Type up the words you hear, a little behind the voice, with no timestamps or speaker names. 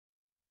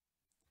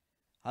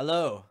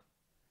Hello.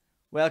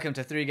 Welcome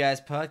to Three Guys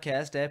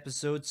Podcast,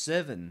 episode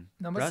 7.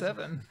 Number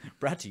 7.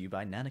 Brought to you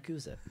by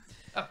Nanakusa.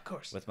 Of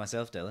course. With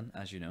myself, Dylan,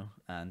 as you know,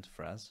 and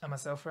Fraz. And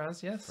myself,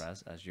 Fraz, yes.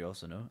 Fraz, as you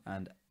also know.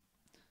 And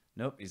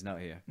nope, he's not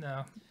here.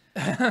 No.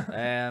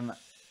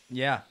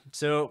 Yeah,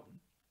 so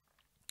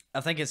I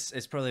think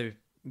it's probably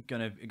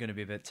gonna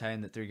be about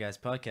time that Three Guys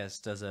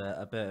Podcast does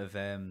a bit of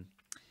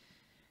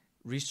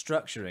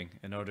restructuring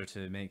in order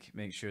to make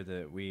sure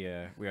that we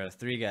are a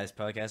Three Guys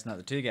Podcast, not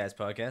the Two Guys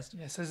Podcast.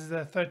 Yes, this is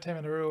the third time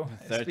in a row.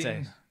 Third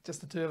time. Just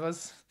the two of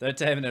us. Third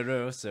time in a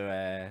row,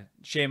 so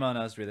shame on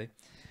us, really.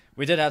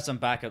 We did have some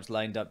backups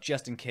lined up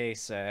just in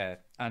case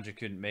Andrew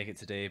couldn't make it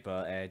today,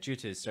 but due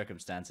to his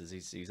circumstances,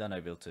 he's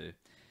unable to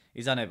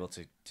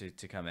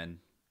come in.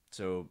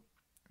 So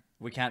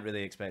we can't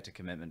really expect a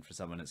commitment for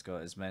someone that's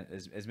got as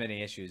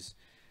many issues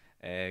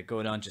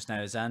going on just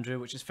now as Andrew,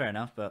 which is fair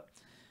enough. But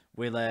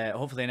we'll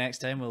hopefully next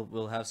time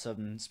we'll have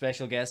some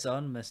special guests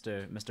on,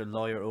 Mr.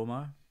 Lawyer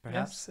Omar,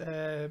 perhaps.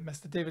 Yes,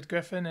 Mr. David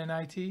Griffin in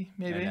IT,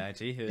 maybe. In IT,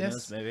 who Yes.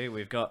 knows? Maybe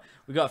we've got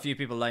a few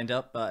people lined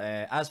up, but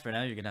as for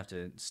now, you're gonna have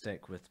to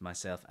stick with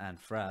myself and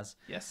Fraz.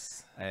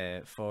 Yes.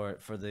 For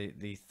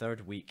the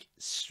third week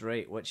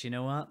straight. Which, you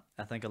know what,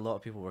 I think a lot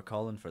of people were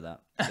calling for that.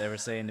 They were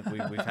saying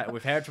that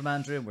we've heard from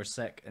Andrew and we're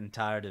sick and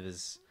tired of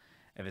his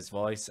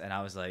voice, and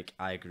I was like,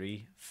 I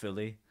agree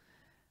fully.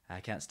 I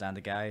can't stand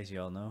the guy, as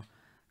you all know.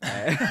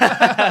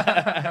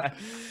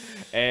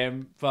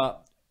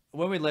 But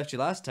when we left you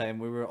last time,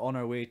 we were on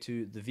our way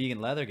to the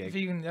vegan leather gig.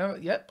 Vegan,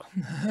 yep.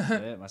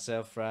 Yeah,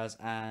 myself, Fraz,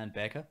 and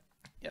Becca.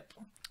 Yep.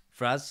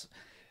 Fraz, it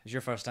was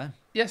your first time.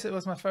 Yes, it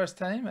was my first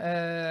time,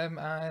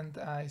 and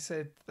I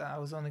said that I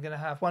was only going to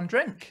have one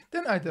drink,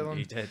 didn't I, Dylan?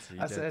 You did.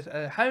 I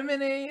said, how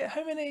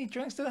many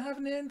drinks did I have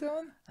in the end,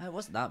 Dylan? It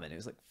wasn't that many. It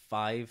was like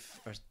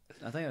 5, or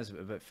I think it was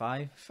about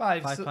 5.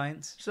 5 5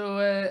 pints. So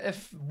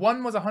if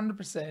one was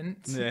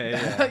 100%,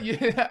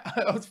 Yeah.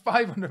 I was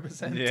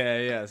 500%.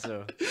 Yeah.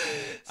 So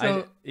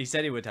So he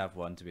said he would have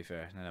one, to be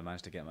fair, and I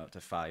managed to get him up to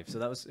 5. So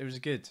it was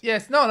good.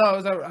 yes, no,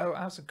 it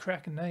was a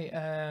cracking night,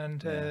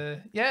 and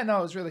it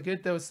was really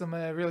good. There was some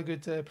really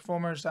good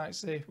performers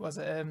actually. Was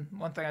it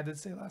one thing I did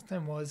say last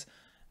time was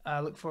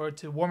I look forward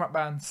to warm up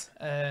bands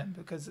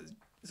because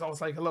it's always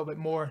like a little bit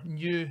more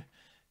new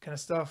kind of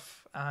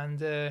stuff, and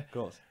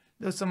Cool.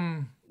 there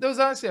was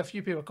actually a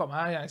few people caught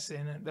my eye actually,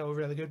 and they were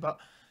really good, but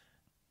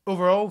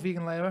overall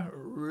vegan layer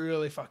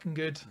really fucking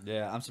good.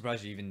 Yeah, I'm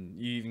surprised you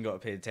even got to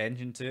pay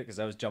attention to it, because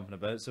I was jumping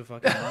about so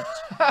fucking much.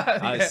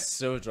 I was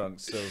so drunk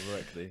so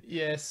quickly.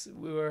 Yes,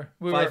 we were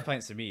 5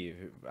 pints to me.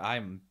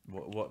 I'm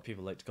what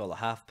people like to call a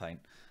half pint.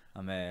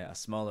 I'm a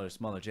smaller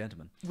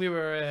gentleman. we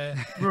were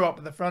up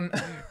at the front.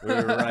 We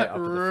were right up at the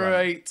front.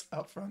 Right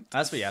up front.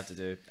 That's what you have to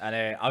do. And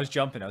I was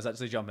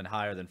actually jumping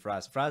higher than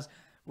Fraz. Fraz,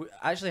 we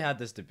actually had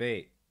this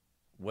debate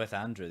with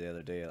Andrew the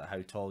other day, like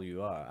how tall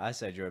you are. I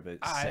said you're about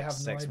I have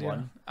no 6'1".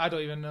 idea. I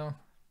don't even know.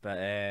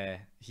 But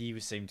he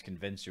seemed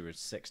convinced you were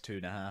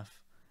 6'2.5".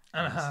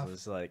 And a half. It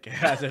was like,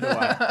 I don't know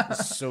why.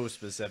 It's so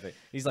specific.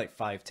 He's like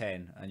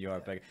 5'10", and you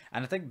are big.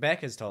 And I think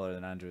Becca's taller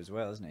than Andrew as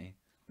well, isn't he?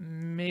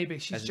 Maybe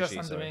she's Isn't just she?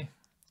 under Sorry. me.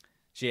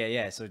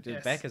 Yeah. So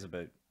Yes. Becca's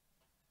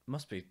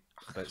must be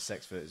about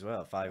 6 foot as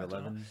well.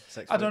 5'11",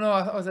 6 I don't know.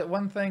 Was it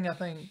one thing? I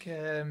think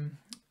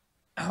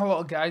a lot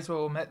of guys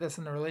will admit this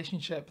in a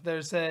relationship.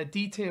 There's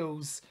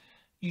details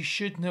you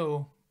should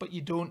know, but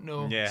you don't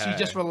know. Yeah. So you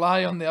just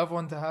rely on the other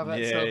one to have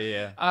it.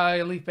 Yeah.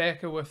 I leave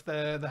Becca with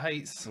the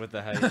heights. With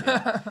the height.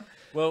 Yeah.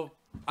 Well,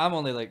 I'm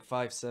only like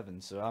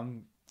 5'7", so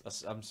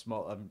I'm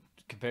small. I'm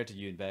compared to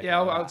you and Becca. Yeah,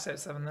 I'll accept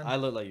 7 then. I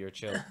look like you're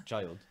a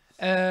child.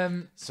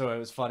 Um, So it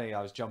was funny.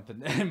 I was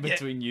jumping in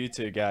between you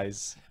two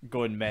guys,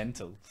 going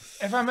mental.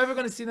 if I'm ever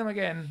going to see them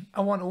again, I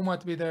want Omar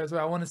to be there as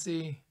well. I want to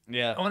see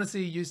Yeah.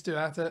 used to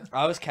at it.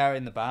 I was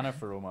carrying the banner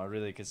for Omar,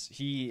 really, because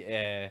he's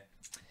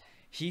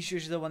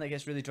usually the one that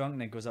gets really drunk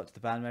and then goes up to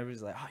the band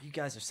members like, "Oh, you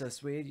guys are so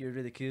sweet. You're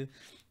really cool."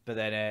 But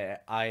then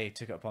I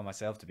took it upon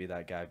myself to be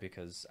that guy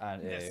because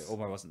Yes.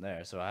 Omar wasn't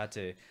there, so I had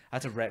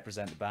to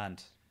represent the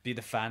band, be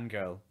the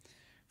fangirl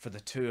for the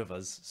two of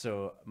us.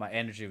 So my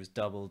energy was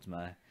doubled,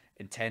 my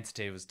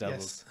intensity was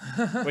doubled,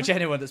 Yes. which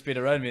anyone that's been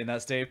around me in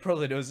that state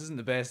probably knows isn't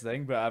the best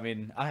thing. But I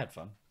mean, I had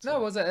fun. So. No,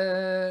 was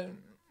it?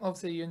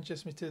 Obviously, you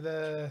introduced me to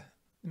the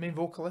main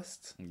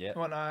vocalist. Yeah.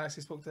 When I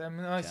actually spoke to him,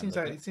 no, he seems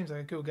like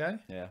a cool guy.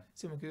 Yeah.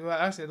 Seemed like a cool guy.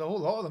 Actually, the whole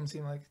lot of them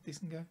seem like a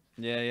decent guy.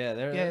 Yeah.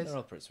 They're Yes.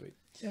 all pretty sweet.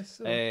 Yes.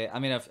 So, I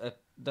mean,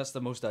 that's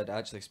the most I'd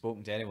actually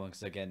spoken to anyone,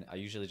 because again, I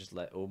usually just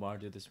let Omar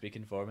do the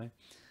speaking for me.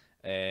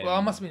 well, I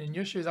must have been in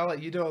your shoes. I'll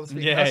let you do all the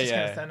speaking. Yeah, I was just yeah.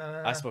 kinda standing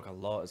there. I spoke a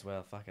lot as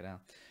well. Fucking hell.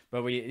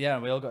 But we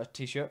all got a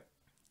t-shirt.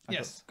 I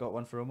Yes. got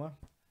one for Omar.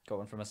 Got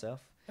one for myself.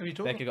 Have you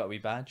told Becca him? got a wee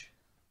badge.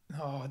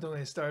 Oh, don't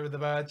get started with the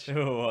badge.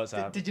 Oh, what's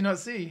happening? Did you not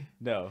see?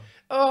 No.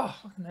 Oh,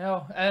 fucking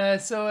hell.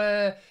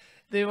 So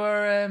they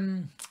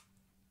were.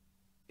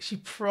 She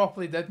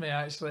properly did me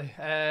actually.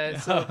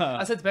 So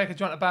I said to Becca,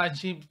 "Do you want a badge?"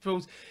 She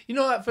pulls. You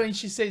know that thing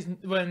she says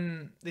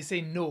when they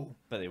say no,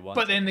 But they want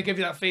but then it. they give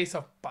you that face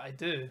of, "But I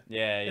do."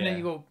 Yeah. And then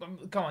you go,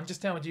 "Come on,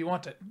 just tell me, do you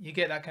want it?" You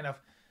get that kind of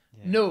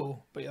Yeah.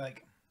 no, but you're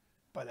like,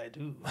 but I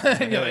do.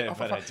 And you're like, oh,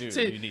 but I do.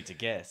 So, you need to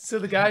guess. so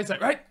the guy's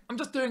like, right, I'm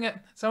just doing it.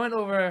 So I went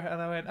over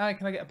and I went,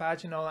 can I get a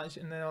badge and all that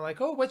shit? And they're like,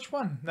 oh, which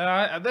one? Now,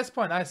 at this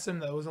point, I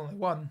assumed there was only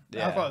one.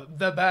 Yeah. I thought,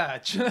 the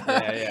badge.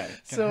 Yeah.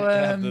 Can I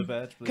have the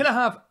badge, please? Can I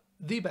have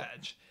the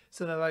badge?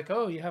 So they're like,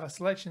 oh, you have a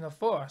selection of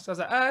 4. So I was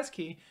like, that's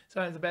key.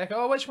 So I went to Becca,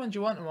 oh, which one do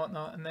you want and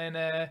whatnot? And then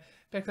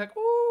Becca's like,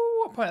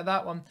 oh, I pointed at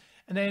that one.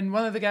 And then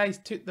one of the guys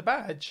took the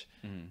badge.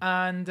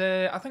 And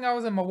I think I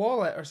was in my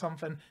wallet or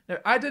something. Now,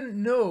 I didn't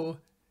know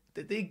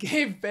that they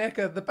gave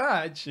Becca the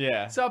badge.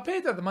 Yeah. So I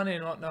paid her the money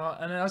and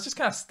whatnot. And I was just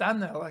kind of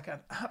standing there like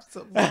an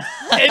absolute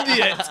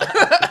idiot.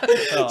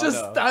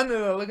 Standing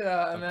there looking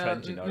at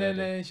that. And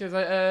then she was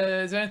like,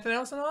 is there anything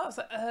else? And I was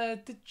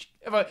like, did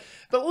you... But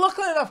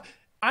luckily enough,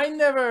 I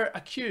never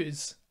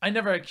accuse.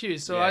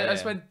 So I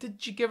just went,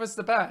 did you give us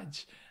the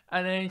badge?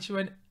 And then she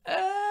went,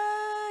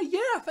 yeah,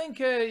 I think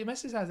your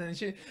missus has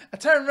it. And I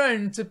turned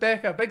round to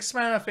Becca, big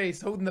smile on her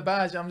face, holding the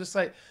badge. And I'm just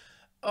like,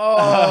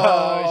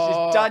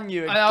 oh, she's done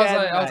you again. And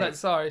I was like,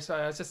 sorry,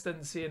 I just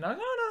didn't see it. No,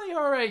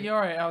 you're all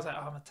right. I was like,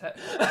 oh, I'm a tit.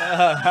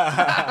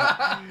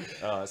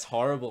 Oh, it's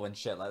horrible when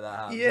shit like that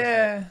happens.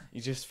 Yeah.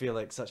 You just feel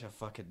like such a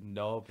fucking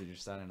knob when you're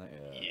standing like,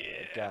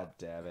 God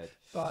damn it.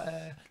 But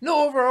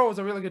no, overall, it was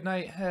a really good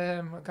night.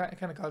 I'm kind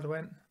of glad I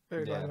went.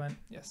 Very glad I went.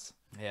 Yes.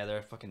 Yeah,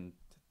 they're fucking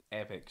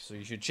epic. So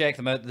you should check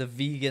them out. The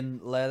vegan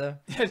leather.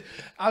 Yes,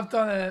 I've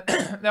done a.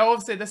 Now,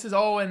 obviously, this is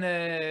all in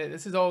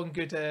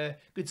good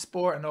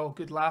sport and all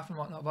good laugh and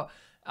whatnot. But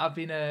I've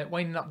been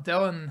winding up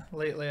Dylan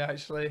lately,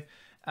 actually,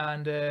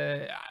 and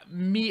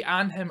me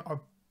and him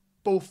are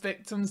both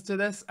victims to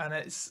this, and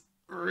it's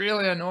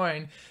really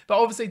annoying. But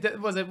obviously,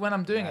 was it when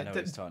I'm doing I know what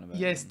he's talking about.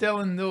 Yes,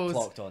 Dylan knows.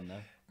 Clocked on now.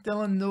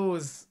 Dylan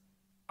knows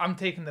I'm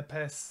taking the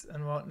piss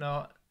and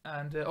whatnot,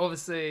 and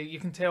obviously, you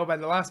can tell by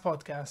the last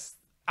podcast.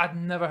 I'd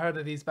never heard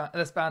of this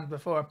band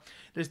before.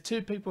 There's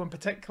 2 people in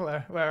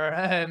particular where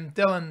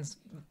Dylan's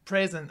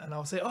present, and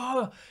I'll say,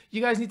 "Oh,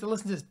 you guys need to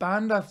listen to this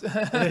band. I've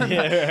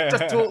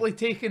just totally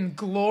taken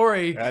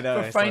glory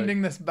for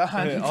finding this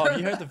band." Oh,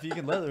 you heard the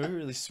vegan leather? They're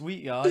really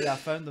sweet. Yeah, I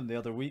found them the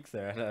other week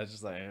there, and I was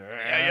just like,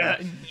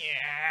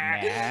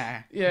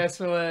 yeah.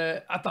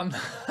 So I've done.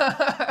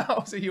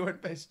 Obviously, you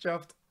weren't best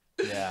chuffed.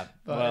 Yeah.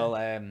 But,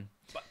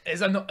 but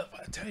is I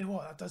tell you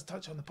what, that does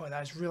touch on the point.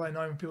 That is really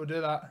annoying when people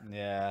do that.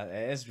 Yeah,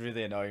 it is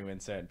really annoying when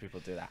certain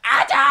people do that.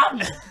 Adam!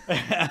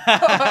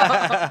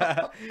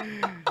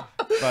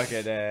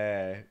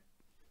 Fucking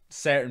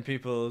certain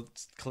people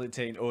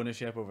taking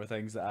ownership over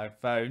things that I've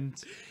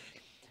found.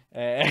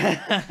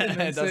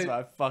 That's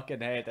my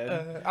fucking head in.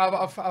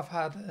 I've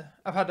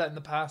had that in the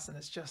past, and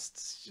it's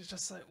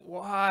just like,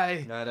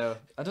 why? I know.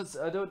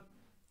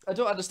 I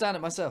don't understand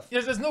it myself.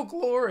 Yes, there's no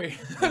glory.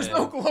 There's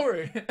no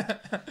glory.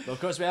 Well, of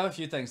course, we have a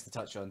few things to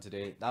touch on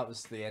today. That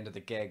was the end of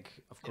the gig.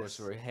 Of course,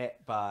 we were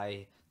hit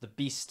by the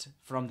beast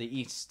from the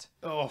east.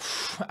 Oh,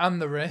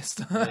 and the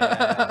rest.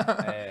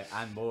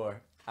 And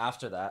more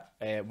after that.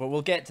 But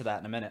we'll get to that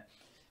in a minute.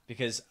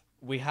 Because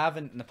we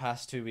haven't, in the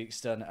past 2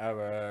 weeks, done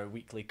our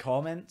weekly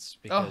comments.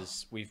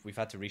 Because we've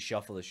had to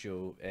reshuffle the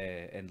show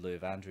in lieu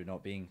of Andrew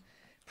not being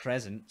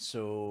present.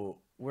 So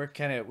we're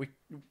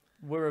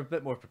a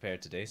bit more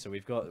prepared today, so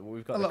we've got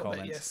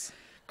the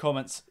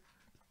comments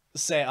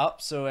set up.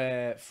 So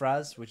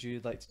Fraz, would you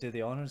like to do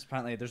the honors?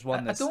 Apparently there's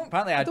one that's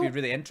I'd be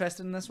really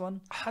interested in this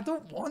one. I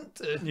don't want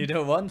to. You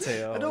don't want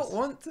to? Oh, I don't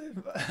want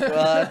to.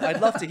 Well,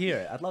 I'd love to hear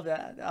it. I'd love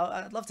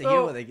to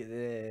hear what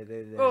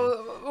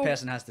the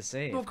person has to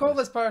say. We'll call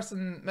this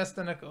person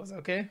Mr. Nichols,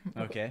 okay?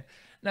 Okay.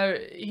 Now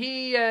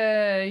he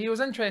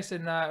was interested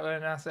in that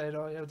when I said,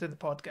 "Oh, yeah, do the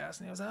podcast,"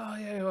 and he was like, "Oh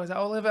yeah," I was like,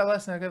 "I'll leave it a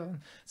listen." I'll give it.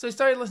 So he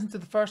started listening to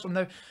the first one.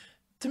 Now,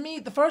 to me,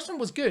 the first one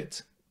was good,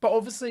 but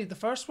obviously the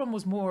first one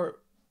was more.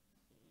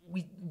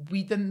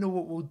 We didn't know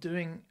what we were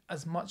doing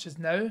as much as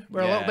now.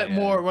 We're a little bit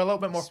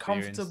more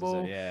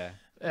comfortable,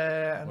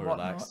 and more whatnot.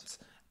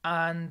 relaxed.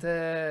 And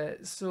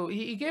so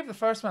he gave the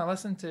first one I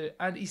listened to,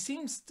 and he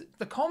seems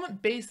the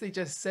comment basically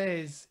just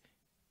says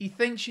he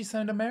thinks you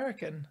sound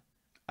American.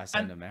 I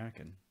sound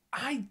American.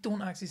 I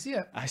don't actually see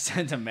it. I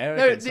sound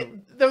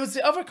American. Now, there was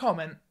the other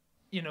comment,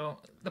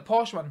 the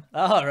posh one.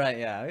 Oh, right,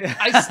 yeah.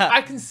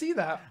 I can see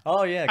that.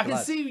 Oh, yeah, I can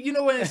see,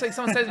 when it's like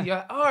someone says it, you're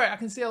like, all right, I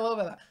can see a little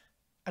bit of that.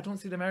 I don't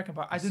see the American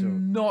part. I do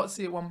not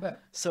see it one bit.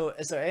 So,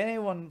 is there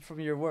anyone from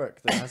your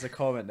work that has a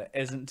comment that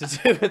isn't to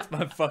do with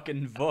my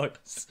fucking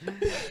voice?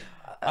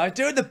 I'm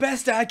doing the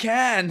best I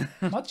can.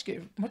 Mudge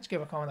gave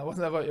a comment that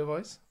wasn't about your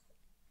voice.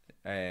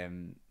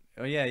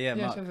 Oh yeah. He gave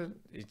me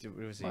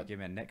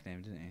a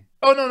nickname, didn't he?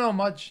 Oh no,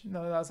 Mudge.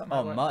 No, that's not my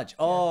Oh, word. Mudge.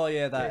 Oh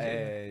yeah,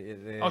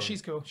 that. Oh,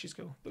 she's cool. She's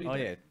cool.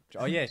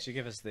 Oh yeah. She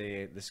gave us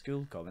the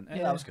school comment.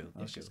 Yeah, that was cool.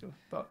 She's cool.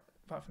 But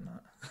apart from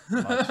that,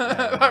 Mudge,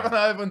 apart from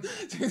that, everyone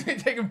seems to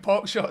be taking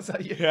pot shots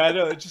at you. Yeah, I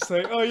know. It's just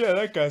like, oh yeah,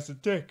 that guy's a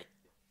dick.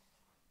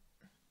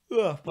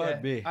 Oh,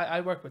 pardon me.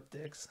 I work with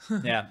dicks.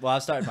 Yeah. Well,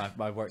 I've started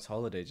my work's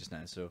holiday just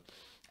now, so.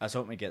 I was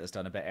hoping to get this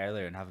done a bit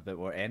earlier and have a bit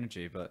more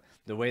energy, but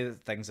the way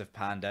that things have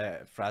panned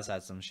out, Fraz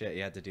had some shit he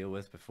had to deal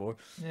with before,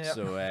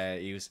 so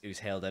he was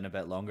held in a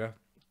bit longer,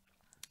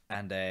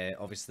 and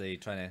obviously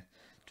trying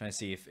trying to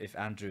see if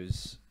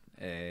Andrew's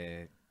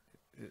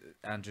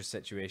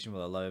situation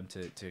will allow him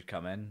to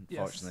come in. Yes.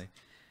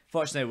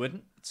 Fortunately, it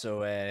wouldn't.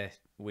 So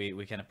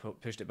we kind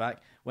of pushed it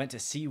back. Went to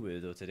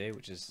Siwu though today,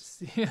 which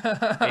is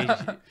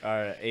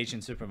our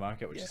Asian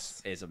supermarket, which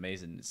is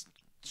amazing. It's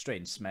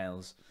strange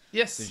smells.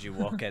 Yes. As soon as you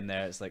walk in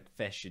there, it's like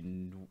fish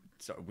and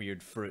sort of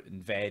weird fruit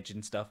and veg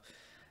and stuff.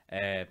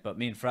 But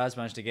me and Fraz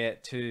managed to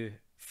get 2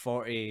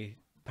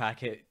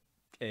 40-packet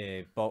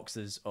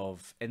boxes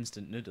of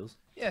instant noodles.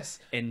 Yes.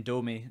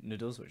 Indomie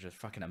noodles, which are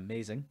fucking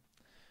amazing.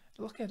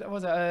 Look at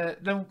was it?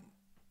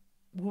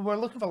 We were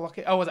looking for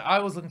lucky. Oh, was it? I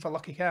was looking for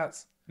Lucky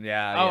Cats.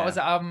 Yeah. Oh, yeah. was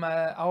it?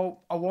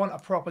 I want a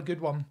proper good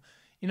one.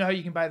 You know how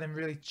you can buy them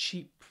really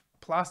cheap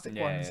plastic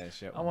ones? Yeah,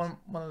 shit I want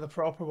one of the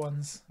proper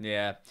ones.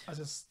 Yeah.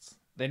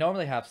 They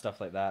normally have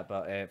stuff like that,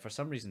 but for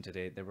some reason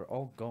today they were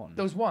all gone.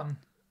 There was one.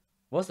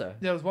 Was there?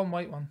 There was one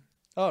white one.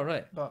 Oh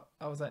right. But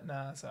I was like,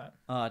 nah, that's alright.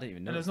 Oh, I didn't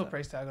even know. And there's no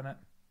price tag on it,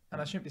 and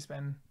I shouldn't be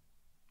spending.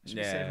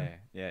 Yeah.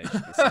 You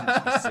should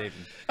be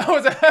saving. I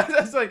was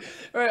like,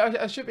 right,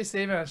 I should be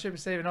saving.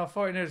 Oh,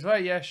 40 minutes.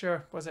 Right, yeah,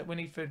 sure. Was it? We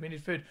need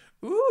food.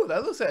 Ooh,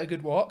 that looks like a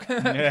good walk.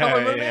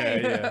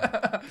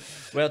 Yeah.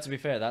 Well, to be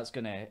fair, that's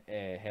gonna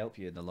help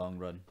you in the long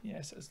run.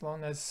 Yes, as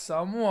long as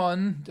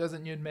someone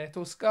doesn't use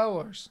metal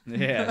skewers.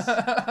 Yes.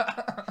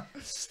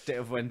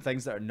 When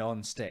things that are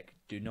non-stick,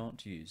 do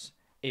not use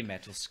a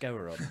metal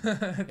scour on.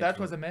 That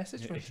was a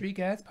message from Three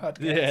Guys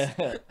Podcast.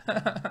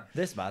 Yeah.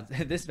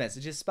 This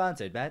message is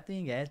sponsored by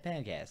Three Guys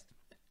Podcast.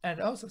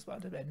 And also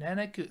sponsored by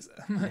Nana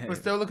Kusa. We're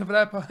still looking for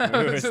that.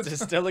 We're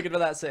still looking for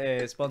that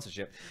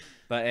sponsorship.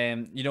 But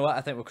you know what?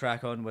 I think we'll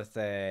crack on with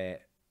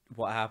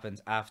what happened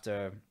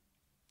after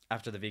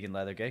the vegan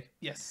leather gig.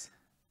 Yes.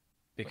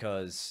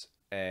 Because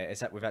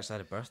we've actually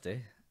had a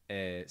birthday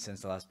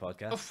since the last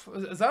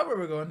podcast. Is that where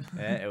we're going?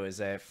 It was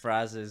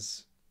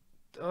Fraz's.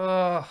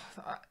 Oh,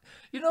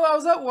 you know, I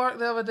was at work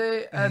the other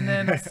day, and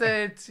then I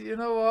said, you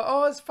know what?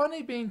 Oh, it's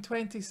funny being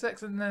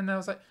 26, and then I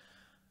was like,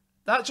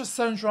 that just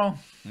sounds wrong.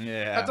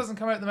 Yeah, that doesn't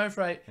come out the mouth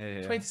right.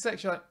 Yeah.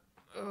 26, you're like,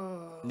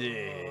 oh.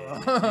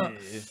 Yeah.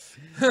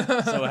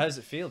 So how does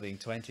it feel being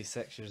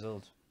 26 years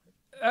old?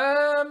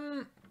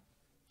 You're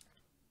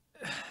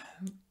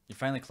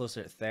finally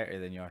closer to 30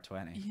 than you are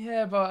 20.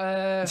 Yeah,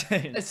 but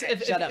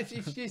Shut up.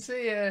 If you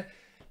say.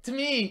 To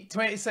me,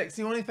 26,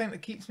 the only thing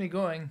that keeps me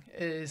going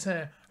is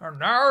now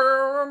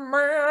you're a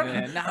man.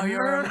 Yeah, now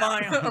you're a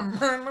man.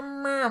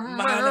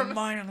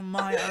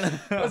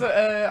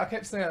 I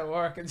kept saying at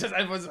work, and just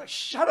everyone's like,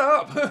 "Shut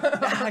up!"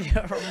 Now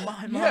you're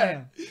a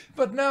man. Yeah,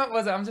 but now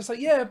I'm just like,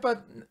 yeah,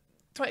 but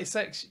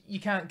 26, you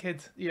can't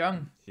kid, you're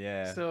young.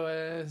 Yeah. So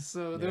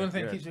the only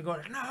thing that keeps me going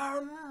is,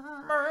 "No,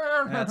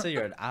 man." I'd say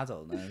you're an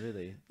adult now,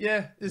 really.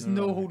 Yeah, there's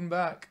no holding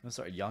back. No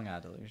sort of young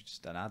adult. You're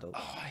just an adult.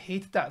 Oh, I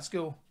hated that at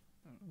school.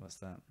 What's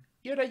that?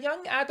 You're a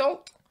young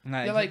adult.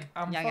 No, you're like,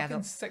 I'm young fucking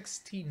adult.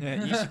 16.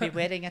 Yeah, you should be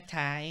wearing a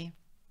tie.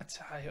 A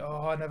tie?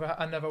 Oh,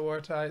 I never wore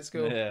a tie at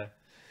school. Yeah.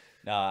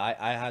 No,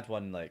 I had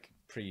one like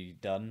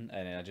pre-done,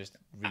 and then I just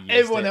reused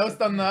Everyone it. else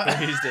done that.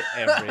 Reused it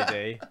every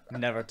day.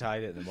 Never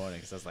tied it in the morning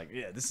because I was like,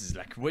 yeah, this is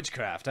like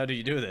witchcraft. How do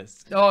you do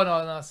this? Oh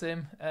no,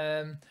 same.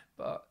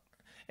 But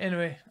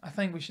anyway, I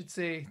think we should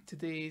say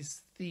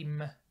today's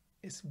theme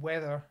is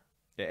weather.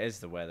 It is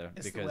the weather.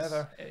 It's because the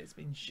weather. It's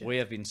been shit. we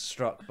have been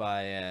struck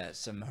by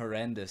some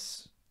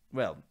horrendous,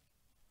 well,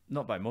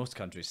 not by most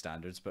country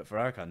standards, but for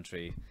our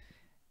country,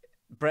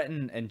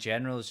 Britain in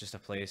general is just a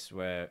place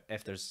where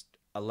if there's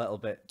a little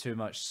bit too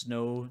much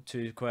snow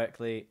too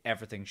quickly,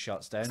 everything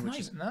shuts down. It's not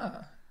even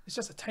that. It's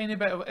just a tiny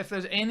bit of. If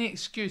there's any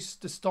excuse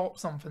to stop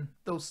something,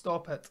 they'll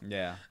stop it.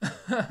 Yeah,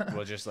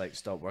 we'll just like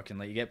stop working.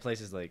 Like you get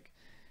places like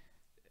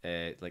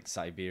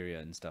Siberia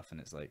and stuff, and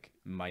it's like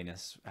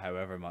minus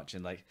however much,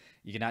 and like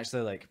you can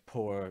actually like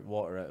pour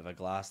water out of a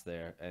glass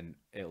there and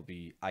it'll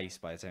be ice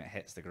by the time it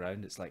hits the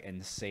ground. It's like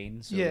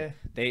insane. So yeah,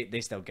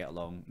 they still get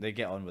along, they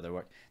get on with their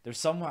work. There's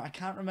somewhere, I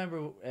can't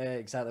remember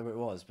exactly where it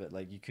was, but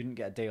like you couldn't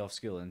get a day off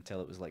school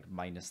until it was like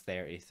minus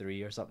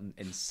 33 or something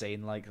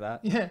insane like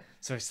that. Yeah,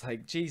 so it's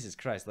like Jesus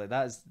Christ, like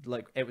that is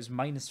like, it was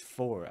minus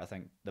 4 I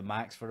think the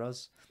max for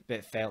us, but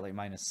it felt like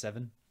minus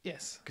 7.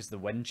 Yes, because the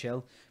wind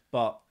chill.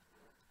 But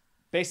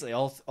basically,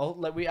 all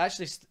like we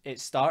actually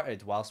it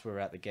started whilst we were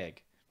at the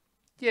gig.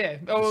 Yeah,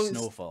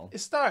 snowfall. It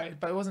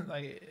started, but it wasn't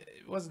like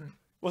it wasn't.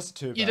 Wasn't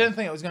too bad. You didn't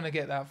think it was going to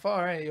get that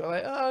far, eh? You were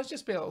like, oh, it's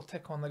just be a little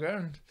tick on the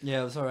ground.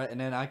 Yeah, it was all right.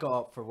 And then I got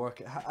up for work.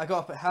 I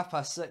got up at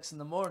 6:30 in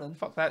the morning.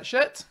 Fuck that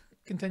shit.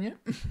 Continue.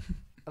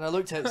 And I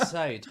looked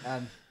outside,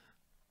 and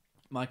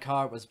my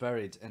car was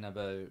buried in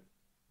about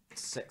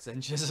 6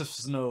 inches of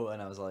snow,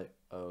 and I was like,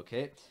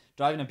 okay.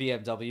 Driving a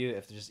BMW,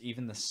 if there's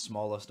even the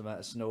smallest amount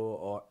of snow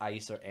or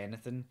ice or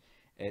anything,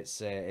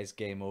 it's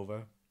game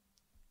over.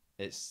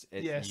 Yes.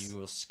 You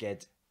will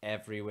skid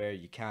everywhere.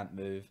 You can't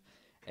move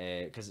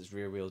because it's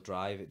rear wheel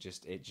drive. It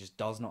just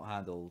does not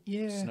handle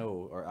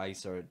snow or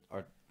ice or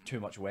too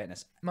much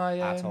wetness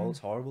at all. It's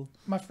horrible.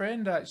 My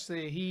friend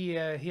actually, he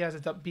has a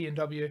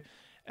BMW.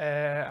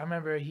 I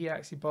remember he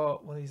actually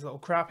bought one of these little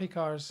crappy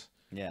cars.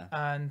 Yeah.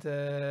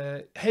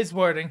 And his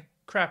wording,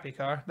 crappy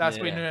car. That's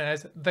what you Yeah. know it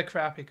as, the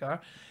crappy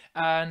car.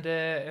 And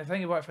I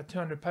think he bought it for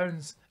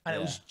 £200, and it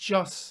was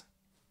just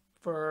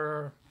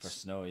for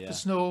snow, yeah. for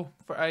snow,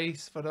 for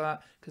ice, for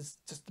that, because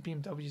just the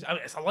BMWs. I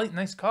mean, it's a light,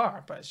 nice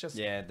car, but it's just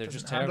Yeah, they're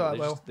just doesn't handle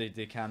terrible. that well.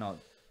 They cannot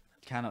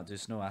do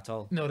snow at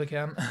all. No, they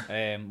can't.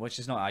 Which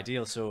is not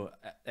ideal. So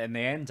in the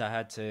end,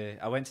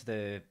 I went to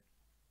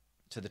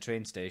the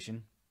train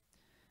station.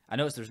 I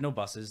noticed there was no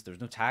buses, there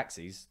was no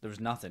taxis, there was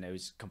nothing. It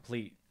was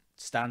complete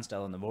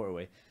standstill on the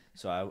motorway.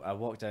 So I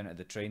walked down to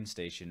the train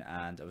station,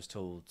 and I was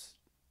told,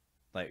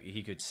 like,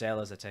 he could sell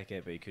us a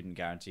ticket, but he couldn't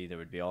guarantee there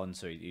would be on,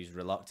 so he's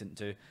reluctant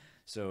to.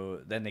 So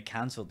then they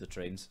cancelled the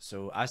trains.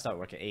 So I started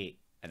work at 8,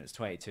 and it's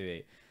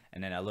 22:08.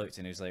 And then I looked,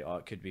 and he was like, oh,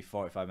 it could be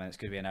 45 minutes,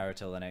 could be an hour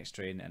till the next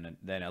train. And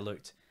then I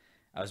looked,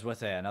 I was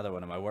with another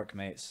one of my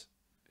workmates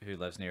who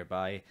lives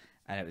nearby,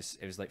 and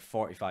it was like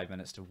 45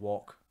 minutes to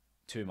walk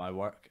to my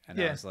work.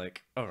 And I was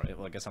like, all right,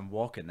 well, I guess I'm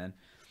walking then.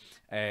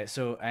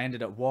 So I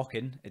ended up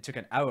walking. It took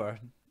an hour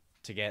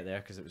to get there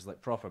because it was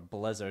like proper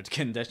blizzard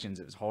conditions.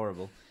 It was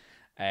horrible.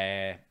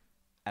 And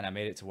I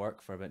made it to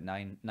work for about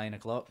 9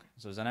 o'clock.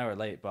 So it was an hour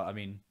late, but I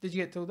mean... Did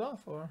you get told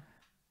off, or...?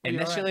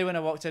 Initially, when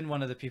I walked in,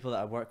 one of the people that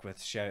I work with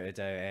shouted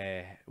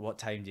out, what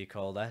time do you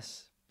call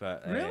this?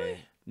 But really?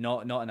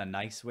 Not in a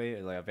nice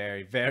way, like a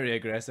very, very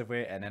aggressive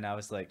way. And then I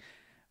was like,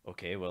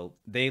 okay, well,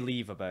 they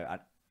leave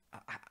about...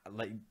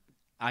 like,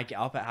 I get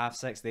up at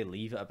 6:30, they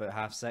leave at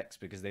about 6:30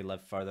 because they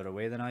live further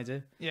away than I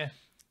do. Yeah.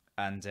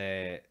 And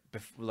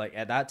like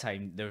at that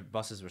time, their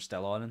buses were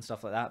still on and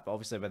stuff like that. But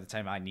obviously, by the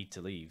time I need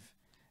to leave,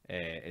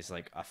 it's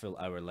like a full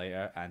hour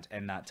later. And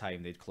in that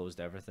time, they'd closed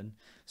everything.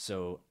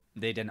 So...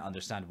 they didn't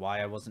understand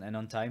why I wasn't in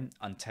on time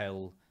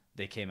until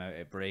they came out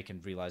at break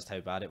and realized how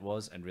bad it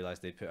was, and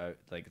realized they put out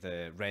like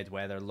the red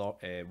weather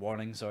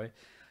warning,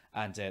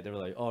 and they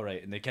were like, all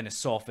right, and they kind of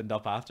softened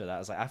up after that. I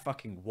was like, I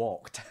fucking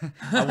walked.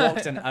 I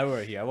walked an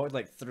hour here. I walked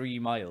like 3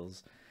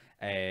 miles.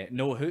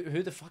 No,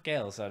 who the fuck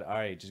else are, all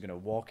right, just gonna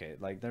walk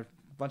it? Like, they're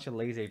a bunch of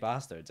lazy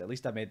bastards. At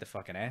least I made the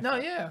fucking effort. No,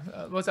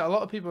 yeah. Was it a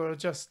lot of people are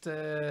just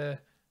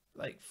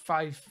like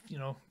 5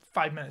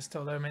 minutes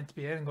till they're meant to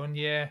be in and going,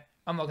 yeah,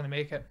 I'm not gonna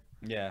make it.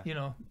 Yeah. You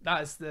know,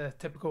 that is the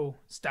typical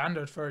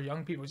standard for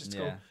young people, just to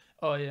go,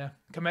 oh yeah,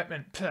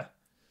 commitment. Puh.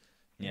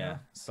 Yeah,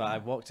 so. but I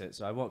walked it.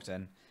 So I walked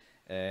in,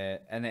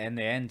 and in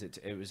the end,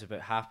 it was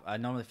about half. I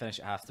normally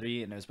finish at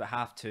 3:30, and it was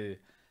about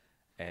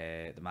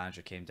 2:30. The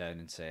manager came down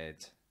and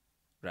said,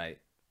 "Right,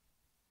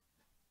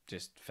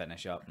 just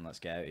finish up and let's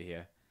get out of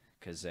here,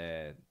 because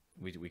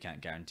we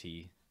can't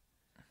guarantee."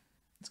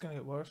 It's going to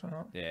get worse or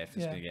not? Yeah, if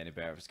it's going to get any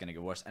better, if it's going to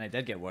get worse. And it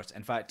did get worse.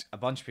 In fact, a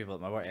bunch of people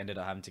at my work ended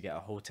up having to get a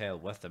hotel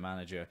with the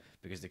manager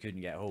because they couldn't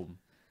get home.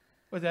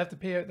 Would they have to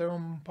pay out their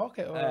own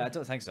pocket? Or? I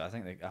don't think so. I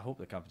hope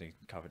the company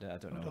covered it. I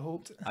don't know. I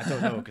hoped. I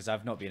don't know, because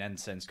I've not been in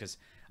since, because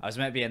I was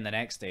meant to be in the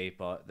next day,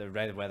 but the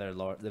red weather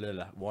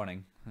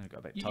warning. I got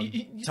a bit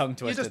tongue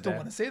twisted. You just don't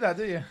want to say that,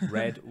 do you?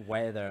 Red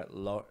weather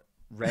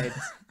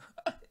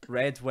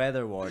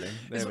warning.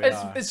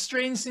 It's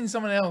strange seeing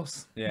someone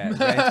else. Yeah,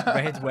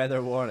 red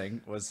weather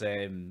warning was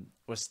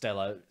still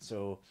out.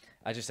 So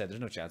I just said there's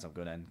no chance I'm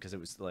going in, because it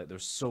was like there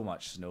was so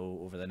much snow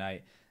over the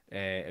night.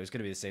 It was going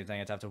to be the same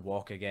thing. I'd have to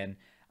walk again.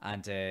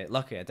 And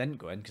luckily I didn't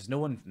go in, because no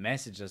one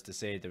messaged us to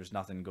say there was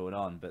nothing going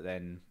on. But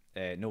then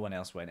no one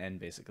else went in,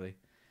 basically.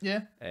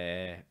 Yeah.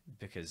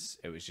 Because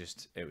it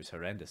was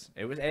horrendous.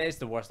 It's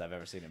the worst I've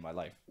ever seen in my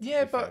life.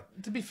 Yeah, but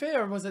to be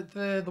fair, was it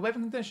the weather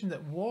condition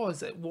that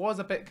was? It was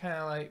a bit kind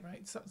of like,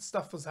 right,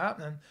 stuff was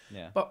happening.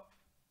 Yeah. But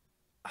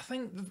I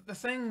think the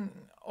thing,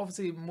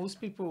 obviously,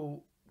 most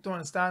people don't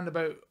understand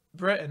about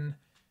Britain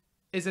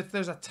is if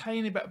there's a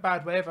tiny bit of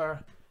bad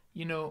weather,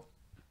 you know,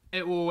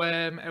 it will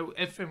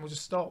everything will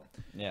just stop.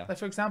 Yeah. Like,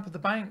 for example, the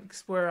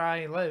banks where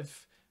I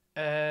live,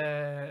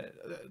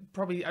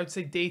 probably I would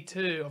say day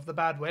 2 of the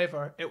bad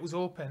weather, it was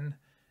open,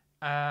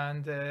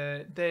 and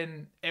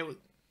then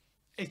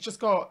it's just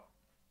got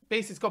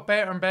basically, it's got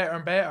better and better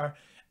and better.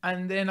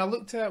 And then I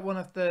looked at one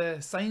of the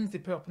signs they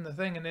put up in the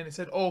thing, and then it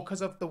said, oh,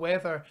 because of the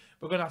weather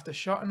we're gonna have to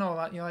shut and all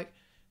that. And you're like,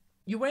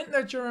 you went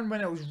there during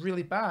when it was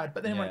really bad,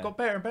 but then when it got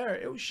better and better,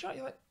 it was shut.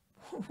 You're like,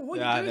 what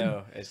are you doing? I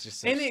know, it's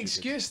just so any stupid.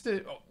 Excuse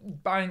to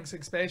banks,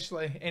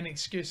 especially any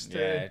excuse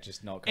to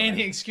just not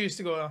any excuse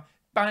to go.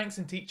 Banks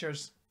and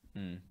teachers,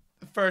 the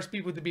first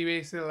people to be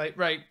basically like,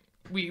 right,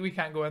 we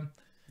can't go in.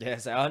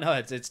 Yes, oh no,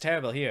 it's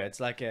terrible here.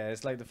 It's like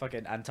the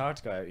fucking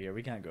Antarctica out here.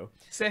 We can't go.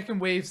 Second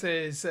wave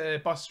says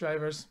bus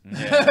drivers,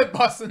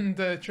 bus and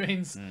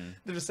trains.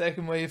 They're the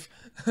second wave.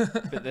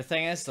 But the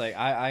thing is, like,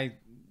 I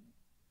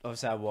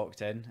obviously I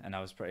walked in and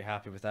I was pretty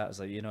happy with that. I was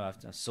like, you know, I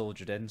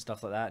soldiered in,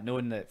 stuff like that,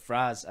 knowing that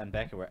Fraz and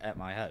Becca were at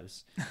my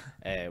house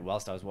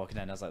whilst I was walking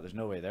in. I was like, there's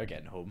no way they're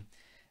getting home.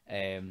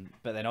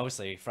 But then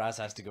obviously Fraz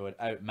has to go and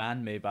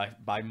outman me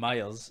by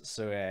miles.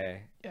 So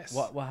yes.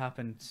 What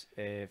happened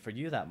for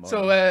you that morning?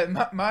 So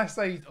my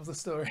side of the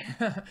story.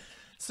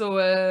 So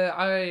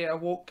I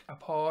awoke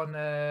upon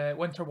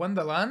Winter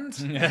Wonderland.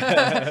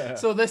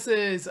 So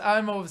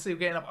I'm obviously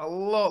getting up a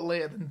lot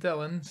later than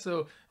Dylan.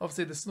 So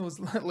obviously the snow's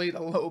laid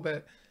a little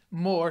bit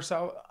more.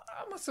 So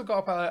I must have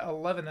got up at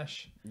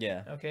 11ish.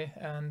 Yeah. Okay,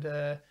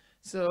 and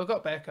so I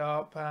got back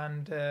up,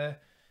 and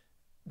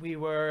we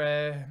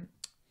were.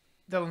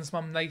 Dylan's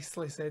mum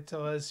nicely said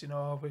to us, you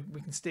know,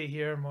 we can stay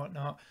here and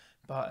whatnot.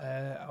 But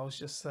I was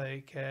just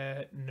like,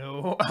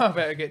 no, I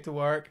better get to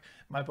work.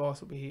 My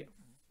boss will be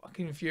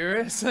fucking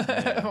furious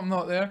if I'm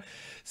not there.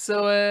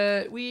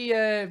 So we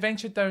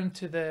ventured down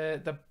to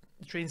the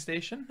train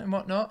station and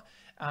whatnot,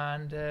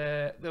 and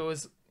there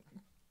was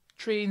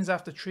trains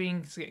after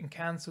trains getting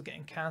cancelled,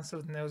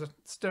 and there was a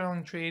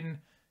Stirling train,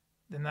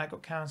 then that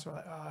got cancelled.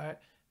 Like, all right,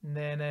 and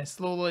then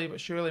slowly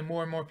but surely,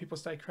 more and more people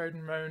started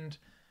crowding around.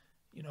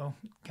 You know,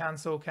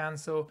 cancel,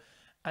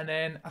 and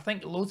then I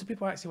think loads of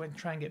people actually went to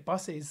try and get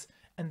buses.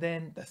 And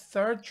then the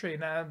third train,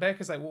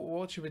 Becca's like, well,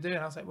 "What should we do?" And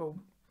I was like, "Well,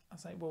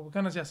 we're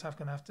gonna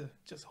have to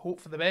just hope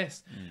for the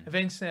best."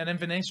 Eventually, an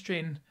Inverness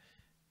train,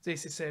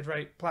 Stacey said,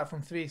 "Right,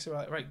 platform 3." So we're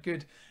like, "Right,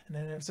 good." And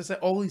then it was just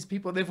like all these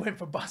people, they've went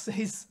for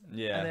buses.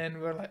 Yeah. And then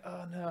we were like,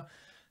 "Oh no!"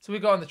 So we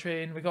got on the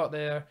train, we got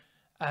there,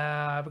 we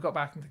got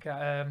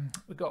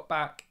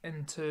back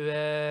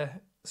into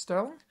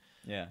Stirling.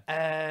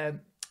 Yeah.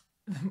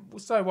 We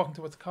started walking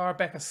towards the car.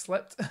 Becca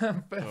slipped,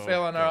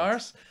 fell on her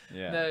arse.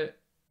 Yeah. Now,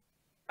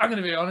 I'm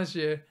going to be honest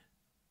with you,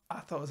 I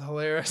thought it was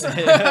hilarious.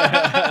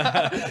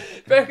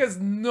 Becca's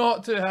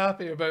not too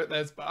happy about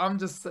this, but I'm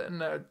just sitting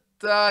there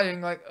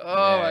dying, like,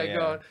 oh my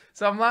god.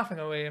 So I'm laughing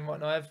away and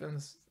whatnot.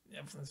 Everything's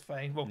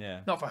fine. Well,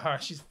 not for her.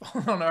 She's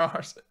fallen on her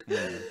arse.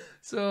 Yeah.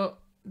 So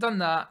done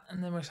that,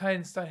 and then we're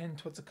starting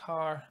towards the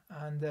car,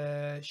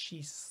 and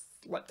she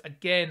slipped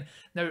again.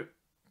 Now,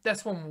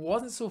 this one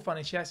wasn't so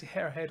funny. She actually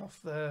hit her head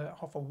off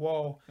a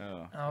wall.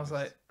 Oh, and I was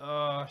like,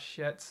 oh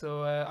shit.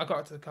 So I got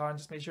her to the car and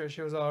just made sure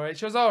she was all right.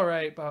 She was all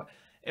right, but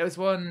it was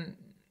one.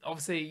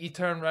 Obviously, you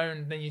turn around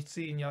and then you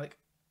see, and you're like,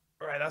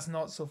 right, that's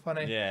not so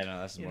funny. Yeah,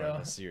 no, that's more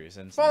of a serious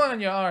incident. Falling on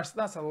your arse,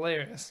 that's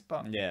hilarious,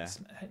 but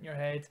hitting your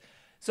head.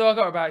 So I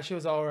got her back. She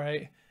was all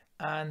right,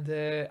 and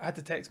I had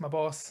to text my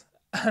boss,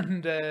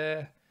 and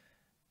I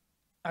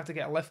had to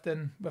get a lift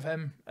in with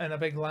him in a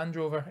big Land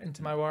Rover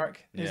into my work.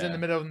 He was in the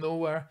middle of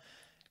nowhere.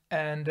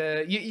 And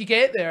you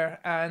get there,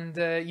 and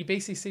you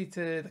basically say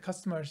to the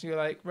customers, you're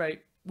like, right,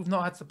 we've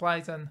not had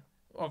supplies in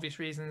obvious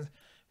reasons.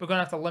 We're going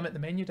to have to limit the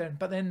menu down.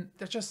 But then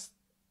they're just,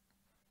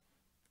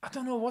 I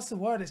don't know, what's the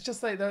word? It's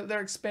just like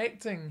they're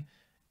expecting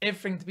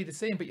everything to be the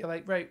same. But you're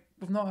like, right,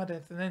 we've not had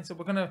anything in. So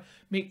we're going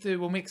to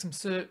we'll make some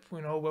soup,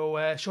 you know,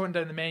 we'll shorten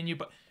down the menu,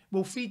 but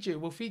we'll feed you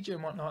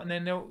and whatnot. And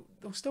then they'll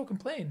still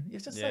complain.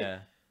 It's just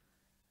like...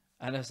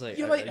 And it's like,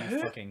 you're like,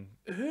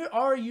 who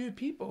are you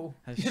people?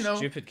 How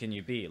stupid can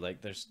you be?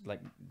 Like, there's like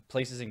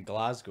places in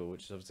Glasgow,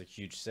 which is obviously a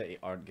huge city,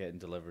 aren't getting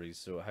deliveries.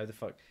 So how the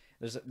fuck?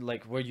 There's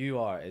like where you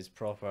are is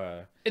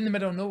proper in the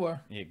middle of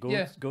nowhere. Yeah,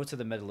 go to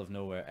the middle of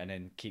nowhere and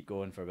then keep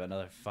going for about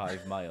another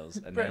 5 miles,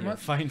 and then you'll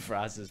find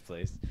Fraz's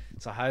place.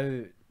 So how?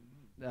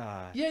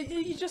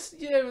 You just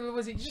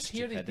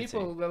hear these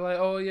people. They're like,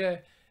 oh,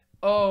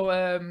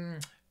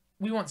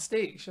 we want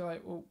steaks. You're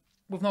like, well,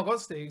 we've not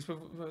got steaks.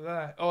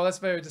 Oh, that's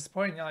very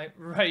disappointing. You're like,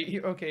 right,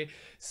 okay.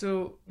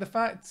 So the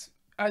fact,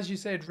 as you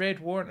said, red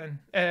warning.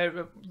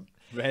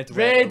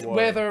 Red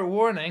weather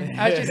warning.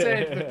 As you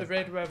said, with the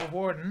red weather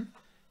warning,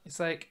 it's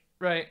like,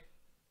 right,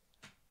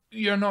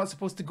 you're not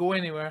supposed to go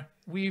anywhere.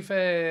 We've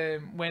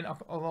went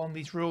up along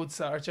these roads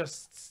that are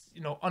just,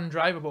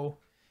 undrivable,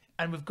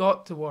 and we've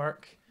got to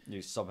work.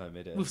 You somehow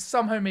made it in. We've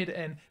somehow made it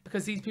in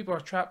because these people are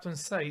trapped on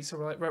site. So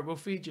we're like, right, we'll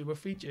feed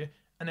you.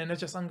 And then they're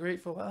just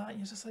ungrateful like that. And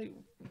you're just like,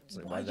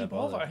 why do you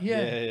bother?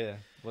 Yeah.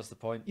 What's the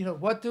point?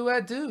 What do I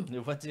do?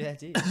 What do I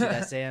do? Should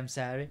I say I'm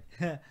sorry?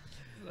 Fucking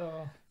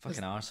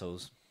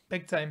arseholes.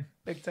 Big time.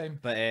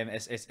 But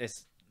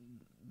it's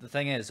the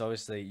thing is,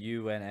 obviously,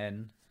 you went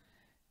in,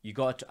 you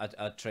got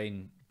a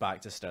train back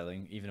to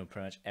Stirling, even though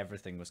pretty much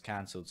everything was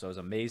cancelled. So I was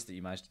amazed that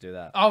you managed to do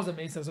that. I was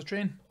amazed there was a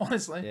train,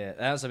 honestly. Yeah,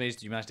 I was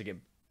amazed you managed to get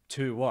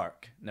to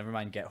work. Never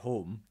mind, get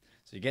home.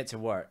 So you get to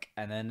work,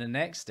 and then the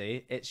next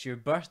day it's your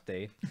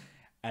birthday.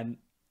 And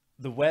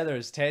the weather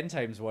is 10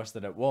 times worse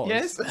than it was.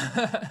 Yes.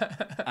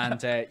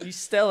 And you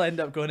still end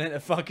up going into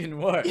fucking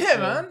work. Yeah, so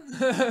man.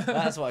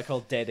 That's what I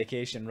call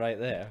dedication right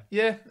there.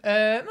 Yeah.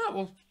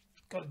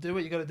 Got to do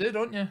what you got to do,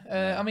 don't you?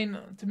 I mean,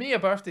 to me, a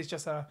birthday's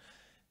just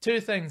two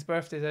things.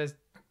 Birthday's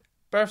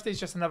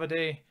just another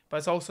day, but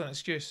it's also an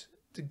excuse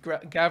to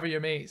gather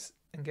your mates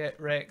and get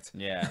wrecked.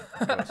 Yeah,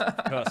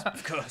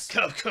 of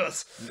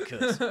course.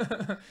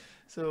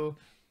 So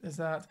there's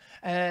that.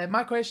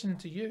 My question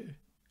to you.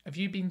 Have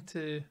you been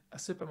to a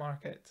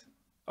supermarket?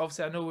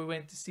 Obviously, I know we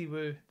went to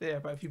Siwoo there,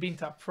 but have you been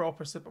to a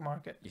proper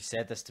supermarket? You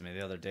said this to me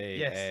the other day.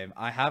 Yes.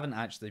 I haven't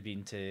actually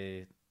been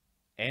to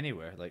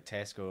anywhere, like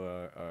Tesco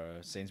or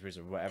Sainsbury's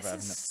or whatever.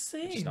 It's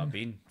insane. I've just not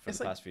been for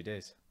the past few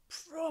days.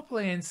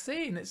 Properly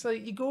insane. It's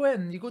like you go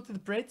to the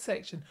bread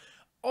section,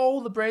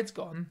 all the bread's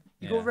gone.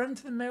 You go round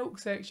to the milk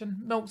section,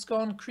 milk's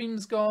gone,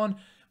 cream's gone.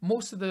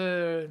 Most of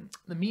the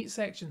meat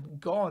section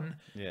gone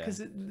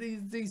because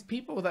these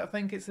people that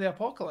think it's the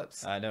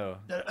apocalypse. I know.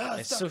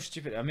 It's so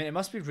stupid. I mean, it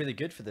must be really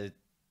good for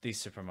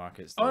these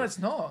supermarkets, though. Oh, it's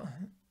not.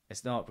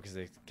 It's not because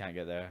they can't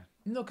get there.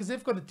 No, because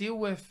they've got to deal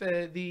with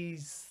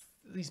these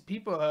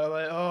people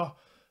that are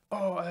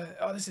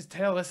like, this is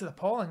terrible, this is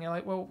appalling. You're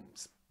like, well,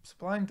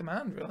 supply and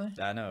demand, really.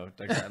 I know.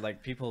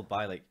 Like people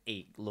buy like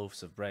 8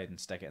 loaves of bread and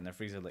stick it in their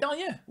freezer. Like, Oh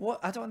yeah. what?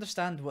 I don't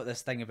understand what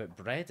this thing about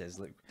bread is.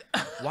 Like,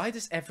 why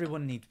does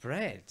everyone need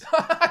bread?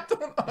 I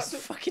don't know. It's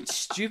fucking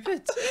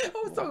stupid. I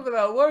was talking about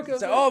that at work. I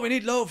was It's like, like, oh, we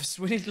need loaves.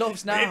 We need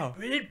loaves now.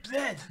 we need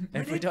bread.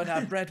 If we don't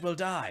have bread, we'll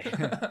die.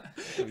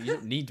 Well, you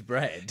don't need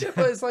bread.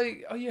 But it's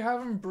like, are you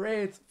having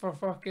bread for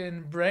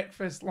fucking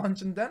breakfast,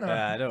 lunch, and dinner?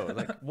 Yeah, I know.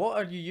 Like, what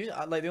are you using?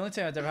 Like, the only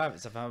time I'd ever have it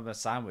is if I'm having a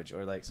sandwich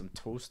or like some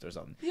toast or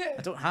something. Yeah.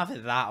 I don't have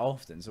it that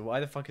often, so why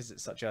the fuck is it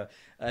such a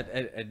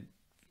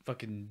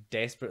fucking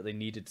desperately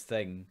needed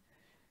thing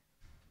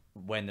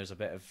when there's a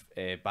bit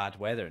of bad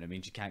weather and it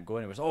means you can't go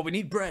anywhere? So, oh, we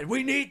need bread.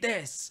 We need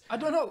this. I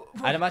don't know.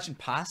 I'd imagine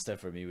pasta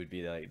for me would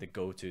be like the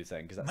go-to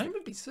thing because that's Mine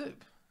would be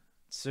soup.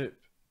 soup.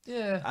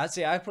 Yeah. I'd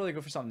say I'd probably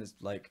go for something that's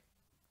like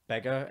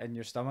bigger in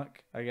your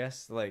stomach. I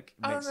guess like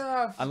I don't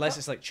know. unless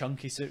it's like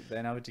chunky soup,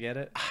 then I would get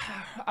it.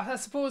 I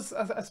suppose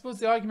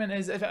the argument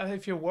is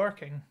if you're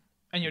working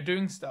and you're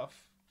doing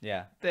stuff,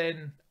 Yeah.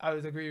 then I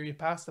would agree with your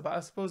pasta. But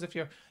I suppose if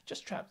you're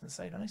just trapped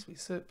inside, a nice wee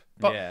soup.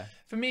 But yeah.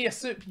 for me, a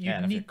soup Yeah,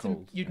 and if you're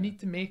cold, you'd need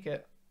to make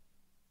it.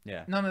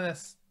 Yeah. None of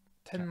this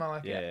tin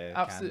malak. Yeah.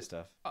 Absolute. Canned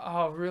stuff.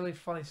 Oh, really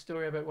funny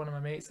story about one of my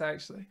mates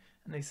actually,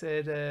 and they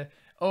said,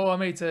 "Oh, I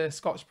made a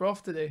Scotch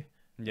broth today."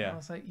 And I Yeah.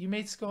 was like, "You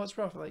made Scotch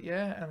broth?" I'm like,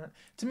 yeah. And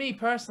to me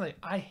personally,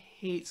 I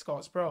hate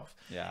Scotch broth.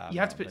 Yeah. You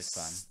I'm have to not a put big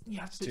fan. you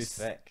have to It's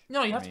put too thick.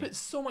 no, you for have to me. put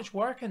so much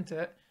work into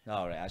it.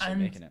 Oh, right. Actually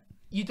and making it.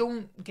 You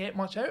don't get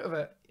much out of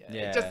it.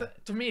 Yeah. It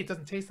just to me, it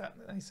doesn't taste that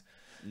nice.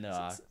 No,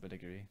 I would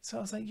agree. So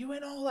I was like, "You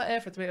went all that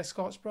effort to make a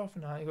Scotch broth,"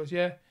 and that. He goes,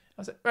 "Yeah."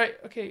 I was like, "Right,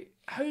 okay.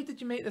 How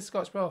did you make this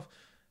Scotch broth?"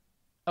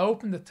 I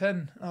opened the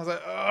tin. And I was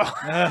like,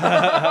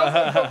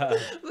 "Oh."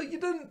 Like, you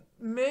didn't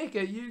make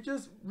it. You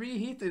just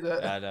reheated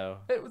it. I know.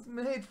 It was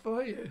made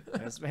for you.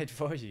 It's made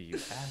for you, you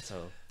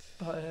asshole.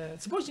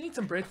 But suppose you need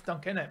some bread to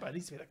dunk in it, but it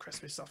needs to be the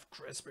crispy stuff.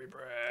 Crispy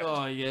bread.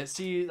 Oh yeah,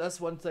 see, that's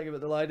one thing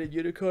about the Lion and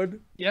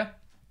Unicorn. Yeah.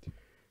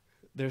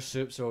 Their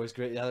soups are always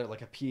great. Yeah, they're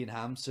like a pea and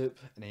ham soup,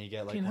 and then you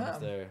get like Pea and one ham?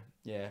 of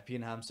their pea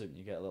and ham soup, and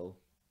you get a little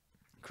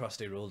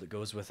crusty roll that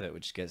goes with it,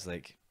 which gets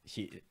like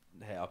heated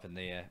up in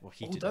the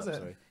heated does up. it?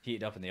 Sorry,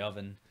 heated up in the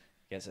oven.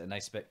 Gets it a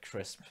nice bit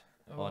crisp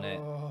on it.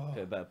 Oh,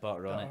 Put a bit of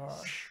butter on it.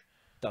 gosh.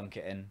 Dunk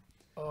it in.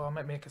 Oh, I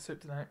might make a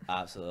soup tonight.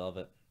 Absolutely love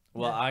it.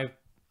 Well, Yeah.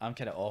 I'm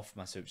kind of off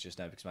my soups just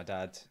now because my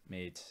dad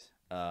made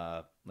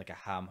like a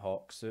ham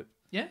hock soup.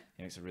 Yeah.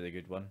 He makes a really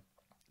good one.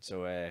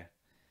 So yeah,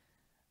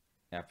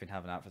 I've been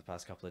having that for the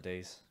past couple of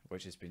days,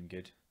 which has been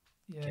good.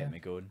 Yeah. Kept me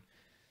going.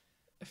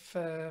 If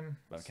But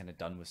I'm kind of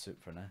done with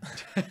soup for now.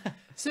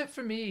 soup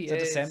for me It's a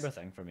is December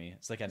thing for me.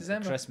 It's like a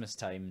December. Christmas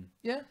time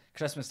Yeah.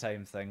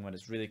 thing when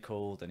it's really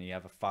cold and you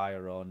have a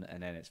fire on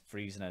and then it's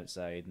freezing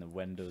outside and the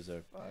windows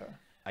are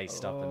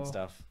iced up and Oh.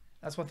 stuff.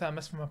 That's one thing I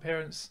miss from my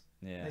parents.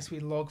 Yeah. Nice wee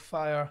log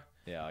fire.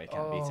 Yeah, you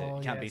can't beat it. You Oh,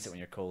 can't beat yes. it when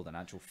you're cold, an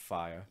actual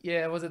fire.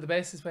 Yeah, was it the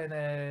best is when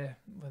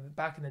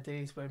back in the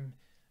days when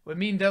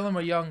me and Dylan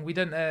were young, we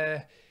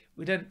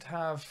didn't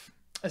have,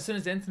 as soon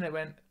as the internet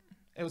went,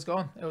 it was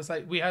gone. It was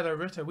like we had our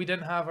router. We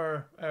didn't have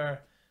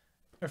our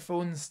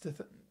phones to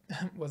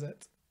was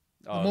it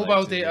Oh, mobile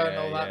like, data and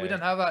all yeah, that. yeah. We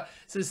didn't have that.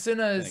 So as soon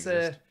as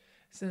exist.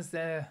 since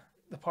the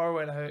power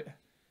went out,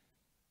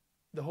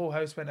 the whole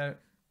house went out.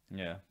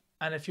 Yeah.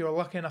 And if you were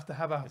lucky enough to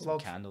have a Get some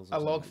log candles or a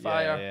log something.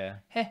 fire,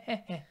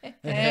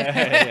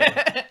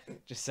 Yeah.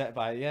 Just sit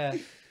by, yeah.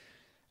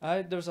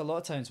 There was a lot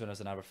of times when I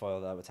was in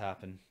Aberfoyle that would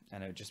happen,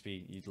 and it would just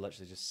be you'd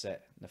literally just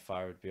sit, and the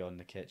fire would be on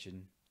the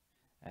kitchen,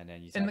 and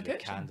then you'd In have the your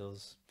kitchen?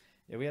 candles.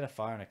 Yeah, we had a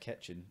fire in a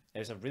kitchen. It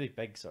was a really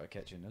big sort of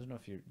kitchen. I don't know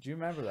if do you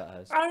remember that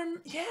house?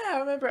 Yeah, I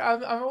remember.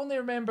 I only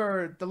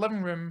remember the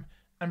living room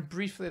and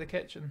briefly the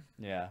kitchen.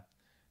 Yeah.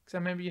 Because I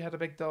remember you had a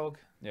big dog.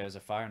 Yeah, there was a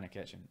fire in the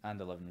kitchen and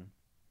the living room.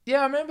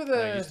 Yeah, I remember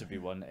There used to be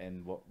one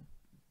in what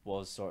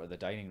was sort of the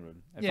dining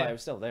room. In Yeah. fact, it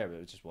was still there, but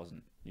it just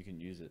wasn't. You couldn't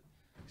use it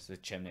because the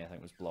chimney, I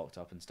think, was blocked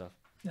up and stuff.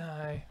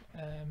 Aye.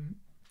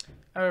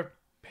 Our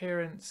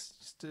parents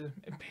used to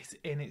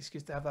basically any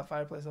excuse to have that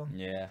fireplace on.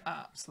 Yeah.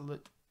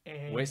 Absolute.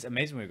 Well, it's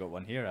amazing we got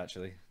one here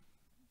actually.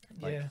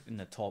 Like Yeah. in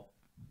the top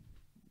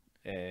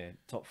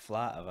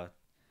flat of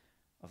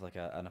like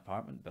an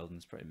apartment building.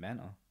 It's pretty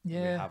mental. We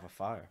Yeah. have a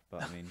fire,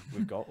 but I mean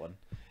we've got one,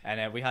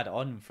 and we had it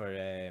on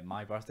for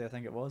my birthday, I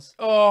think it was.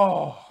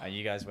 Oh And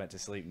you guys went to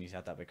sleep and you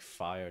had that big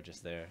fire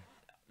just there.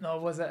 no,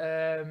 was it?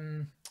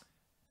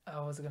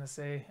 What was I gonna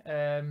say?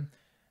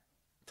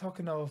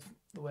 Talking of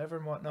the weather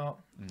and whatnot,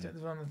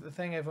 the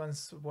thing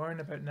everyone's worrying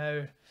about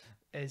now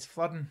is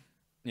flooding.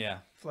 Yeah,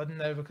 Flooding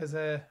now because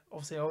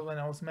obviously when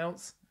it all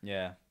melts,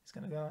 yeah, it's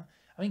gonna go.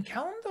 I mean,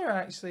 calendar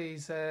actually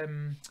is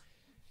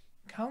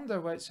calendar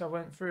which I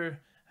went through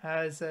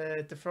has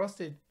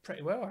defrosted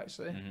pretty well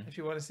actually. Mhm. If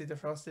you want to say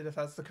defrosted, if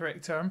that's the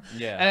correct term.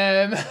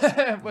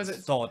 yeah. Was it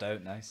Thawed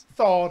out nice?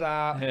 thawed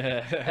out?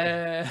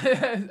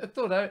 Yeah,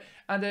 Thawed out,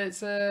 and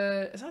it's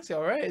actually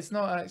all right. It's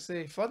not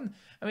actually flooding.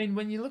 I mean,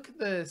 when you look at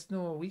the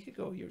snow a week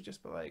ago, you're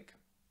just like,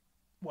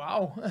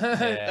 Wow,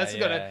 Yeah,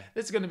 yeah.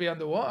 this is gonna be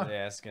underwater.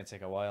 Yeah, it's gonna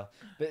take a while.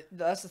 But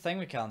that's the thing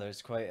with calendar.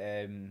 It's quite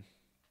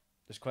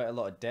there's quite a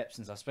lot of depths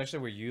and stuff, especially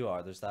where you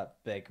are. There's that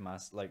big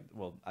like,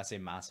 well, I say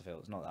massive hill.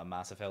 It's not that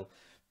massive hill,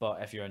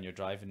 but if you're on your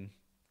driving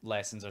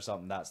lessons or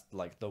something, that's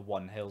like the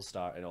one hill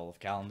start in all of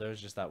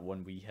calendars, just that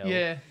one wee hill,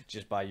 Yeah.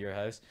 just by your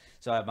house.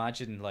 So I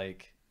imagine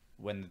like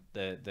when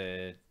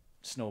the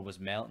snow was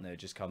melting, it would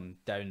just come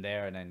down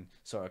there and then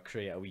sort of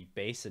create a wee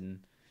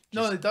basin.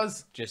 No, it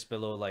does. Just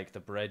below like the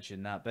bridge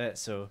and that bit.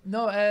 So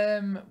No,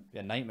 be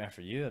a nightmare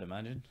for you, I'd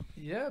imagine.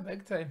 yeah,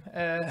 big time.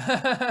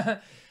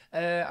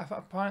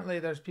 Apparently,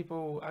 there's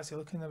people actually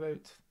looking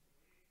about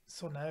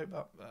sorting it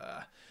out,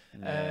 but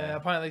Yeah.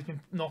 apparently he's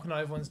been knocking on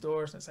everyone's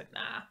doors, and it's like,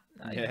 nah,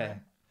 Yeah.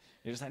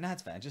 You're just like, nah,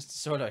 it's fine. Just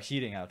sort out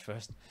heating out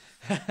first.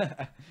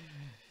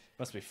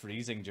 Must be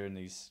freezing during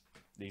these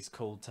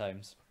cold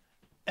times.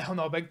 Oh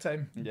no, big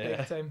time, Yeah.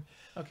 big time.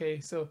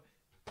 Okay, so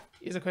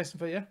here's a question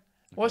for you.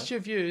 What's your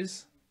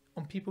views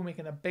on people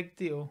making a big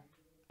deal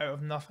out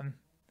of nothing?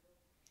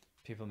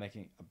 People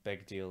making a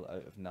big deal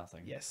out of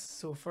nothing. Yes.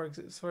 So for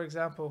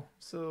example,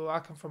 so I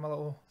come from a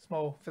little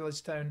small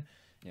village town,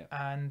 Yeah.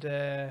 and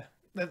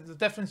the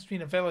difference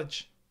between a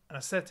village and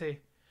a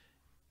city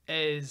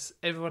is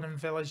everyone in the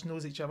village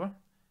knows each other.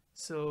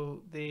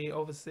 So they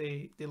love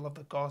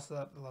the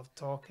gossip, they love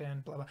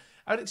talking, blah blah.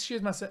 I would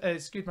excuse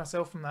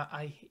myself from that.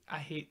 I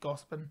hate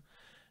gossiping.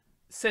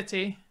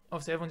 City,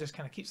 obviously everyone just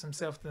kind of keeps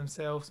themselves to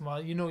themselves.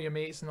 Well, you know your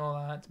mates and all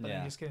that, but then Yeah.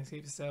 you just kind of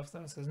keep yourself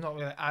there. So there's not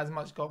really as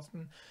much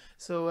gossiping.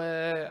 So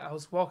I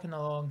was walking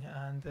along,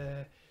 and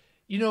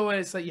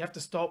it's like you have to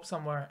stop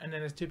somewhere, and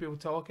then there's two people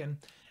talking,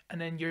 and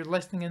then you're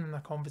listening in on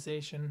their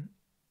conversation,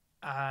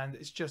 and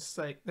it's just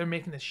like they're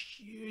making this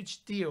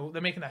huge deal.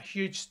 They're making a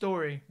huge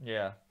story,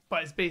 Yeah.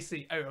 but it's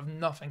basically out of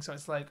nothing. So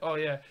it's like, oh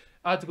yeah,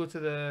 I had to go to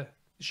the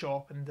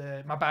shop and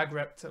my bag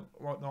ripped and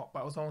whatnot,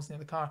 but I was almost near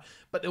the car.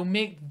 But they'll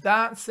make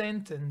that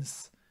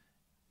sentence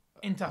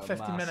into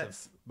 50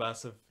 minutes.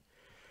 Massive.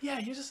 Yeah,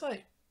 you're just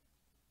like,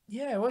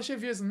 yeah, what's your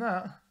views on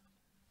that?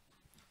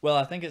 Well,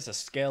 I think it's a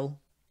skill,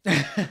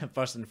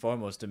 first and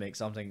foremost, to make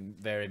something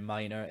very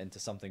minor into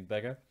something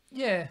bigger.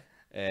 Yeah.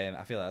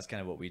 I feel like that's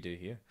kind of what we do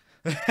here.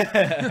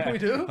 We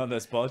do? On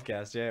this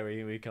podcast, yeah.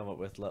 We come up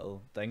with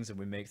little things and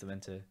we make them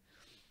into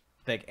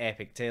big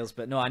epic tales.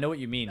 But no, I know what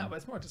you mean. No, but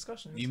it's more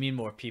discussions. You mean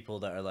more people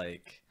that are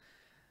like,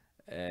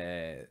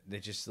 they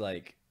just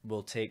like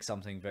will take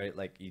something very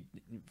like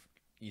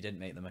you didn't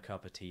make them a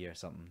cup of tea or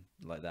something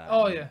like that.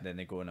 Oh, and yeah. Then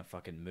they go in a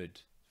fucking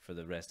mood for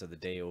the rest of the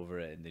day over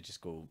it, and they just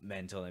go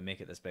mental and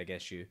make it this big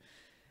issue.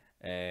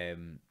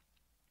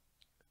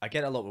 I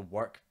get a lot with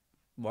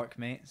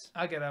workmates.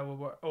 I get that with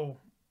work. Oh,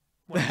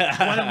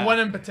 one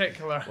in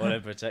particular. One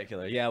in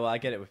particular, yeah. Well, I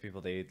get it with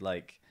people. They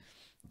like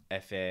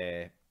if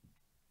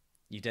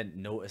you didn't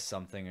notice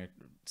something or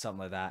something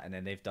like that, and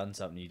then they've done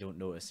something you don't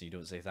notice, and you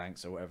don't say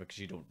thanks or whatever because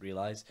you don't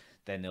realize.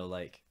 Then they'll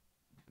like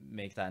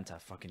make that into a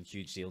fucking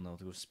huge deal, and they'll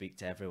go speak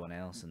to everyone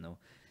else, and they'll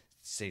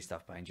say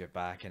stuff behind your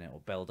back, and it will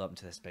build up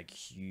into this big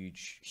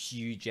huge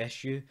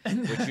issue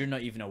which you're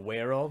not even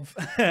aware of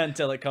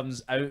until it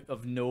comes out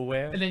of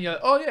nowhere. And then you're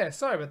like, oh yeah,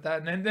 sorry about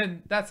that, and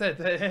then that's it.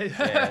 Yeah,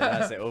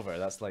 that's it, over.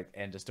 That's like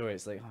end of story.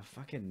 It's like, oh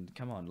fucking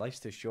come on, life's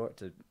too short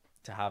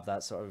to have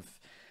that sort of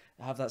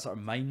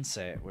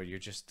mindset where you're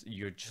just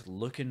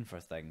looking for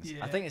things.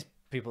 Yeah. I think it's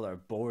people that are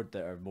bored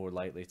that are more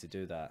likely to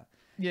do that.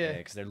 Yeah.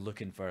 Because they're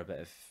looking for a bit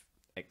of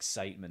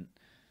excitement.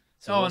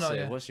 Oh, what's no, it,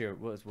 yeah.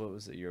 what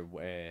was it your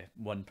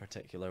one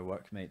particular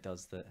workmate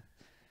does that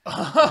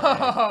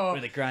Oh,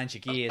 really grinds your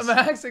gears? I'm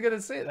actually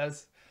gonna say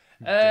this.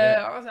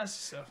 Yeah. I've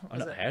Was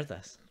not it? heard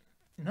this.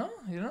 No,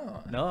 you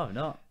know. No, I've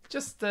not. It's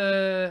just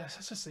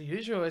the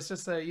usual. It's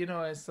just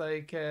it's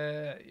like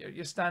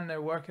you're standing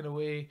there working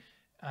away,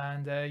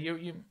 and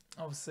you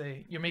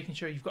obviously you're making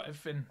sure you've got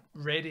everything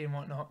ready and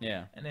whatnot.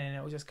 Yeah. And then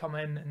it will just come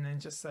in, and then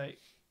just like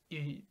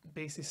you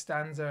basically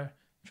stands there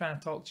trying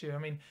to talk to you. I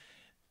mean,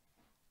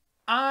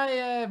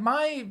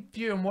 my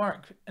view on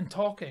work and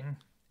talking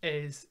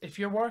is if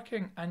you're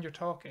working and you're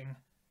talking,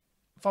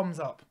 thumbs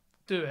up,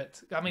 do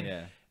it. I mean,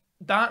 Yeah.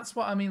 that's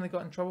what I mainly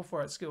got in trouble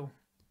for at school.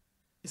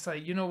 It's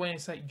like, when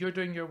it's like you're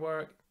doing your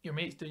work, your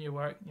mate's doing your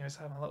work, you're just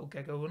having a little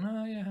giggle, going,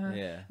 oh yeah.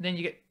 Yeah. And then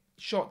you get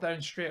shot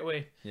down straight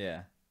away.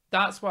 Yeah.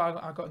 That's why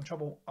I got in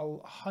trouble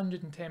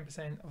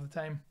 110% of the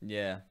time.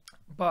 Yeah.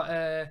 But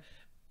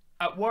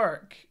at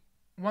work,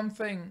 one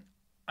thing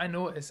I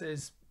notice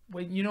is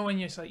when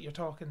you're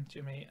talking to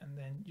your mate and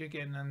then you're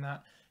getting in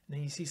that, and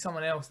then you see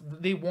someone else,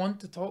 they want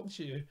to talk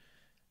to you,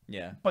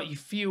 Yeah. but you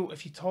feel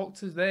if you talk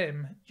to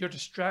them, you're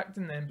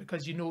distracting them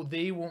because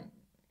they won't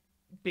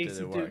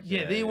basically work.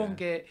 they won't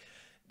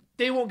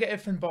get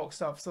everything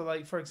boxed up. So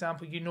like, for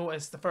example, you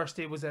notice the first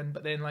day was in,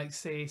 but then like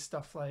say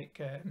stuff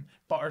like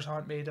butters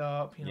aren't made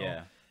up,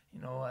 Yeah.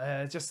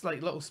 just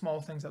like little small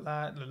things like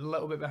that, a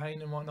little bit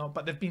behind and whatnot,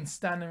 but they've been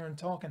standing around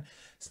talking,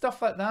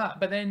 stuff like that.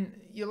 But then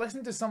you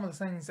listen to some of the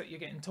things that you're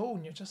getting told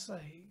and you're just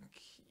like,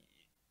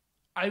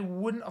 I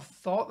wouldn't have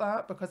thought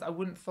that because I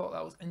wouldn't have thought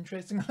that was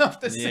interesting enough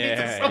to say to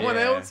Yeah, someone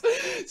yeah. else.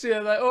 So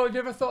you're like, oh, have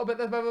you ever thought about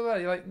this? Blah, blah, blah.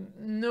 You're like,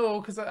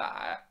 no, because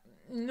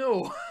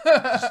no.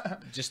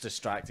 Just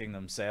distracting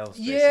themselves.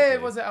 Yeah,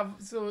 Basically. was it?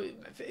 So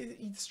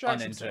he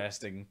distracts himself.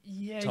 Uninteresting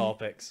Yeah,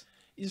 topics.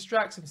 he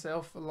distracts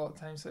himself a lot of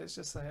times. So it's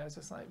just like, I was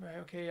just like, right,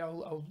 okay,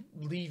 I'll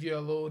leave you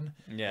alone.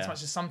 Yeah. As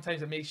much as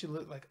sometimes it makes you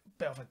look like a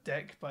bit of a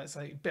dick, but it's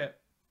like a bit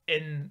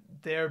in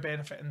their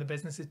benefit and the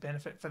business's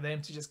benefit for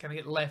them to just kind of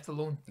get left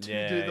alone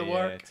to do the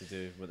work. to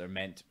do what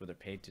they're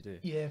paid to do.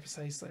 Yeah,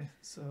 precisely.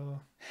 So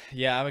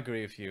Yeah, I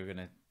agree with you. You're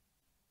gonna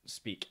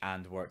speak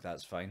and work.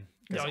 That's fine.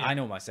 Because yeah. I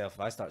know myself,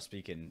 if I start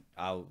speaking,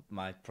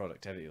 my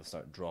productivity will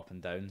start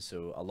dropping down.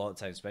 So a lot of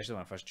times, especially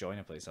when I first join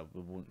a place, I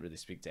won't really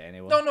speak to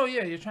anyone. No,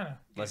 yeah, you're trying to.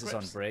 Unless it's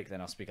on break,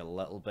 then I'll speak a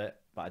little bit,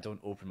 but I don't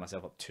open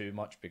myself up too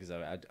much because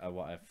I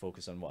want to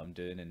focus on what I'm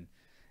doing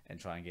and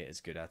try and get as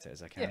good at it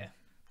as I can. Yeah,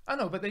 I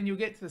know, but then you'll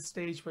get to the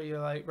stage where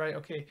you're like, right,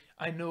 okay,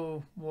 I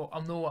know what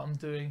I'm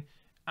doing,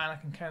 and I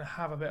can kind of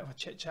have a bit of a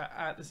chit chat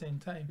at the same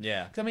time.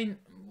 Yeah. 'Cause, I mean,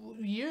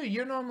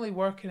 you're normally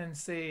working in,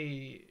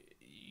 say,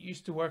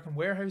 used to work in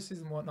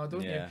warehouses and whatnot,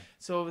 don't you?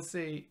 So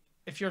obviously,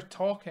 if you're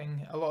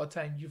talking a lot of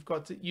time, you've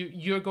got to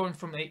you're going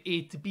from like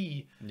A to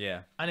B.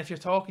 Yeah. And if you're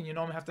talking, you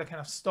normally have to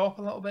kind of stop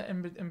a little bit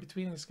in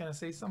between and just kind of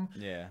say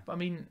something. Yeah. But I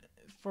mean,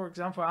 for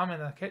example, I'm in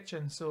a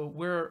kitchen, so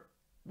we're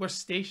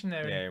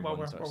stationary while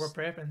we're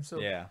prepping. So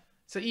yeah.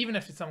 So even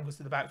if someone goes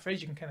to the back fridge,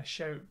 you can kind of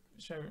shout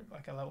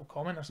like a little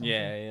comment or something.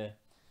 Yeah.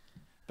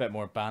 Bit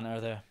more banter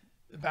there.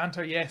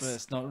 Banter, yes. But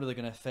it's not really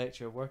going to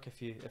affect your work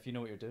if you know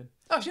what you're doing.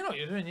 Oh, if you know what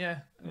you're doing, yeah.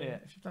 Yeah.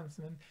 If you've done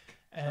something.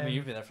 I mean,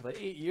 you've been there for like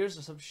 8 years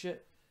or some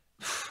shit.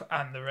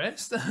 And the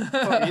rest. What,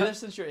 are you there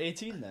since you're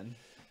 18 then?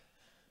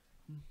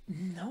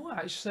 No,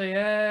 actually.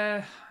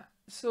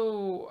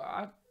 So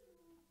I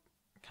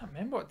can't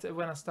remember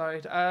when I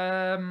started.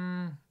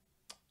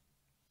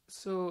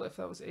 So if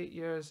that was 8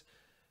 years,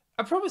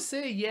 I'd probably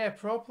say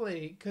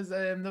properly, because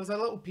there was a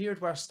little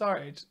period where I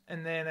started,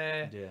 and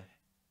then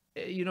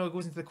you know, it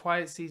goes into the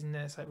quiet season,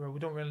 and it's like, well, we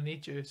don't really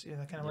need you, so they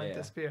kind of let it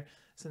disappear.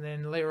 So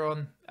then later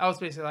on, I was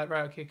basically like,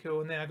 right, okay,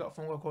 cool, and then I got a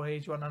phone call going, hey,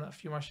 do you want a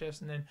few more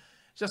shifts? And then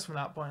just from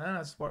that point on, I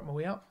just worked my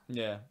way up.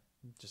 Yeah,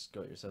 just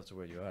got yourself to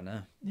where you are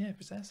now. Yeah,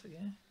 precisely.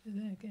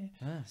 Yeah, okay.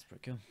 That's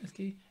pretty cool. That's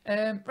key.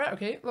 Right,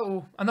 okay.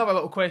 Another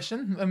little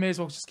question. I may as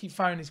well just keep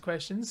firing these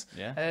questions.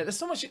 Yeah. There's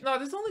so much. No,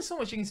 there's only so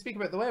much you can speak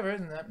about the weather,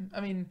 isn't there?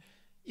 I mean,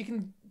 you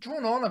can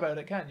drone on about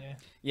it, can't you?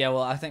 Yeah,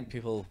 well, I think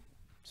people,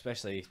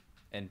 especially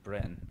in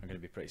Britain, are going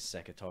to be pretty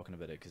sick of talking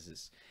about it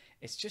because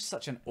it's just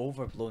such an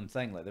overblown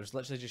thing. Like, there's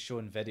literally just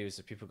showing videos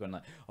of people going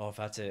like, "Oh, I've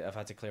had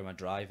to clear my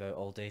drive out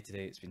all day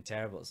today. It's been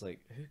terrible." It's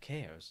like, who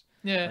cares?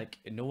 Yeah. Like,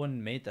 no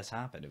one made this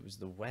happen. It was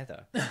the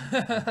weather.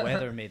 The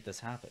weather made this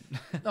happen.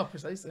 No,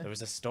 precisely. There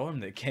was a storm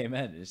that came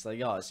in. It's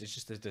like, oh, it's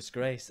just a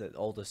disgrace that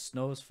all the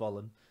snow's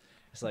fallen.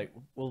 It's like,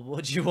 well,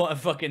 what do you want to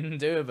fucking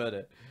do about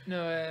it?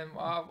 No,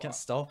 Can't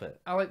stop it.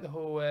 I like the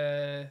whole.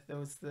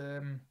 There's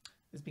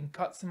been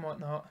cuts and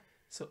whatnot,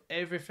 so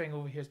everything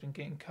over here has been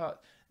getting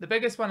cut. The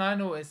biggest one I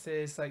noticed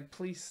is like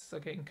police are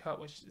getting cut,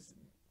 which is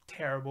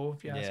terrible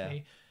if you ask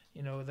me.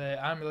 You know,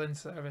 the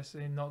ambulance service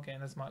is not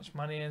getting as much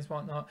money as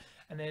whatnot,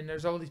 and then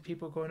there's all these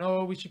people going,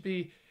 "Oh, we should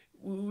be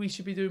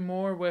doing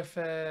more with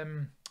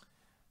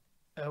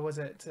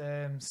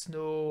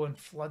snow and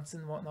floods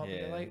and whatnot." Yeah.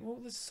 But you're like, well,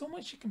 there's so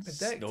much you can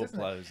predict, Snow isn't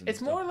plows it? It's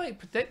more like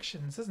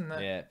predictions, isn't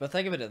it? Yeah, but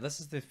think about it. This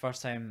is the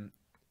first time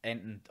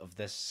anything of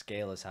this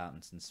scale has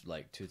happened since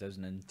like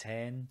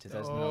 2010,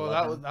 2011.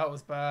 Oh, that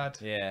was bad.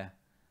 Yeah.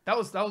 That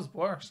was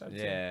worse. I'd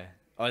say. Yeah.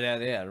 Oh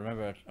yeah. I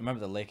remember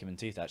the Lake of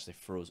Menteith actually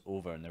froze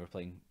over, and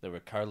they were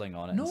curling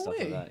on it and stuff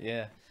like that.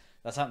 Yeah,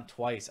 that's happened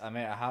twice. I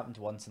mean, it happened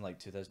once in like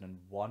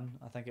 2001,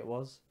 I think it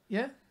was.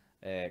 Yeah.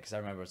 Because I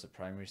remember I was at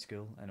primary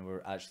school and we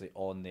were actually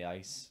on the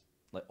ice,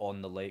 like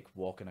on the lake,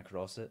 walking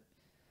across it.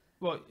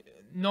 Well,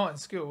 not in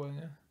school, weren't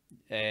you?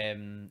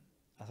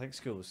 I think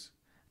schools.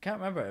 I can't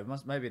remember. It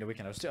might be in a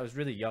weekend. I was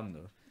really young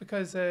though.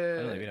 Because I'd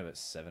only been about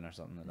 7 or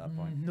something at that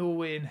point. No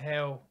way in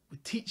hell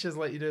would teachers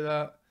let you do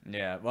that.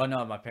 Yeah, well,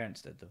 no, my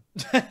parents did though.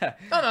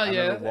 I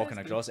remember walking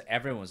across it.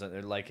 Everyone was out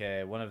there. Like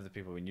one of the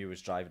people we knew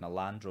was driving a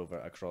Land Rover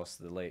across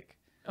the lake.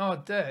 Oh,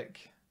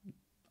 dick.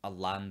 A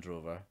Land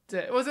Rover.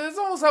 There's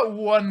almost that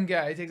one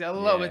guy who takes it a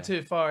little bit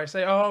too far.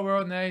 Say, "Oh, we're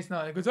on the ice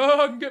now." He goes,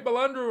 "Oh, I can get my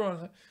Land Rover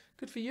on." Like,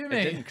 good for you,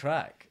 mate. It didn't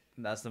crack.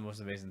 That's the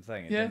most amazing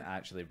thing. It didn't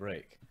actually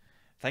break.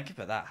 Think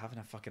about that, having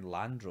a fucking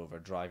Land Rover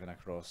driving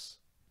across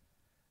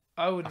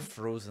a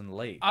frozen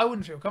lake. I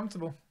wouldn't feel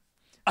comfortable.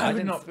 I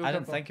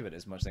didn't think of it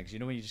as much, because you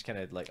know when you just kind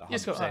of like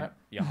 100%,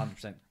 you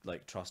 100%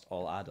 like trust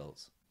all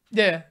adults.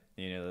 Yeah.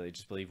 You know, they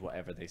just believe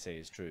whatever they say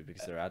is true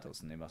because they're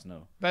adults and they must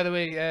know. By the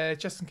way,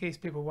 just in case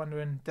people are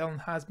wondering, Dylan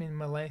has been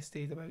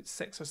molested about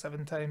 6 or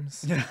 7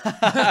 times.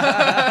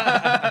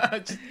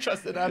 Just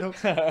trusted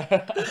adults.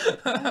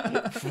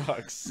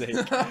 Fuck's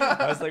sake.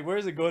 I was like,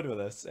 where's it going with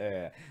this?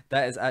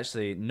 That is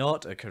actually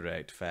not a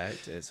correct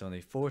fact. It's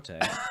only 4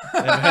 times.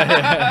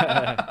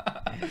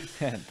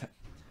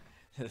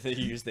 They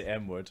used the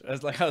M word. I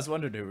was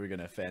wondering who we were going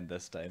to offend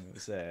this time. It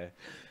was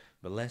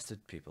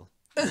Molested people.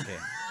 Okay.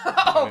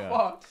 Oh There we are.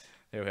 fuck!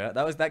 There we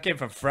are. That came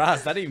from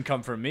Fraz. That didn't even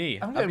come from me.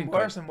 I'm I've getting been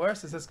worse and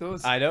worse as this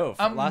goes. I know.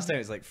 Last time it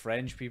was like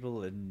French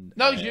people and.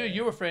 No,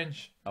 you were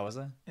French. Oh, was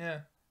I? Yeah.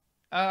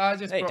 I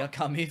just Hey, brought, don't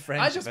call me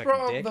French. I just you brought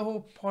fucking up dick. the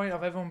whole point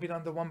of everyone being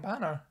under one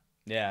banner,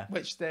 Yeah.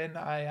 which then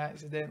I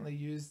accidentally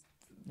used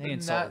You the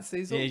insulted-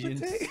 Nazis yeah, over you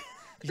take.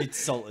 You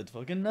insulted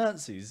fucking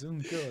Nazis. Oh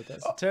god,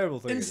 that's a terrible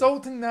thing. to do.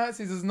 Insulting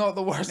Nazis is not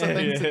the worst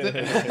thing to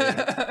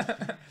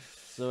do.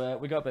 So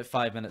we got about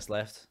 5 minutes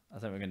left. I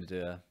think we're gonna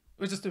do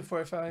We'll just do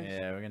 45.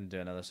 we're gonna do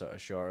another sort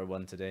of shorter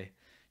one today.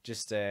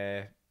 Just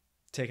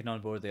taking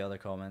on board the other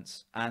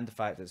comments and the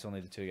fact that it's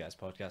only the two guys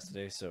podcast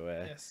today. So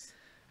Yes.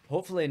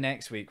 hopefully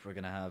next week we're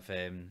gonna have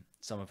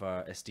some of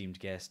our esteemed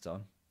guests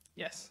on.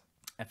 Yes.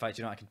 In fact,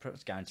 you know, I can pretty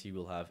much guarantee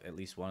we'll have at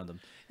least one of them.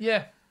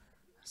 Yeah.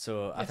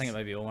 So I think Yes. it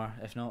might be Omar.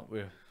 If not,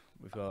 we've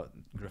got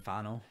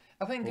Grafano.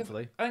 I think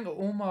Hopefully.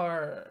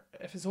 Omar,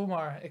 if it's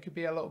Omar, it could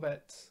be a little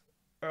bit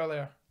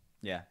earlier.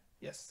 Yeah.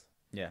 Yes.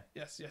 Yeah.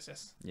 Yes.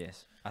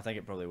 Yes. I think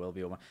it probably will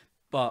be Omar.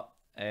 But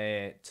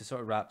to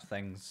sort of wrap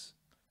things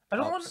I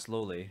don't up want.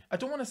 slowly. I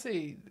don't want to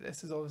say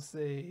this is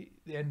obviously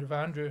the end of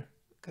Andrew,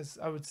 because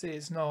I would say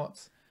it's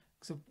not.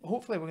 So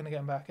hopefully we're gonna get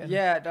him back in.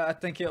 Yeah, I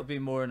think it'll be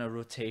more on a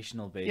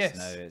rotational base Yes.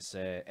 now. It's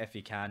if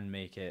he can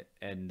make it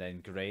in,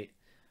 then great.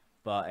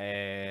 But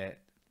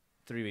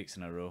 3 weeks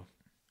in a row.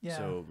 Yeah.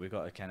 So we've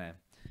got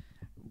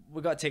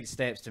to take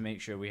steps to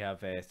make sure we have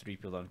 3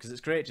 people on, because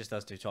it's great just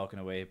us two talking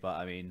away. But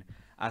I mean,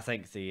 I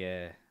think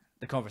the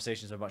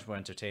conversations are much more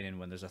entertaining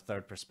when there's a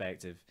third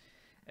perspective.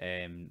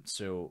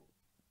 So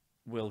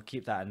we'll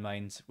keep that in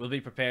mind. We'll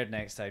be prepared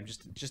next time,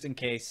 just in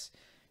case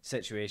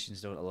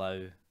situations don't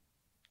allow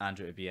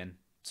Andrew to be in.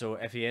 So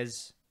if he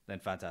is, then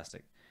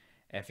fantastic.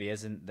 If he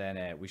isn't,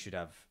 then we should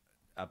have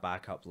a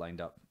backup lined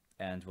up,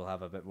 and we'll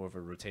have a bit more of a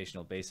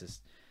rotational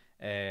basis.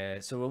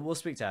 So we'll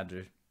speak to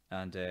Andrew,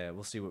 and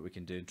we'll see what we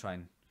can do and try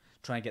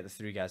and get the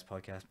Three Guys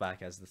podcast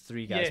back as the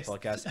Three Guys Yes.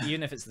 podcast,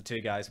 even if it's the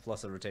two guys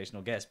plus a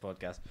rotational guest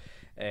podcast,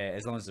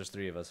 as long as there's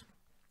 3 of us.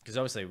 Because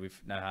obviously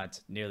we've now had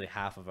nearly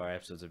half of our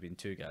episodes have been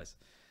 2 guys.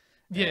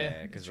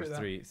 Yeah. Because true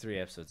we're that. three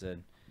episodes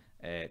in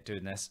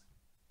doing this,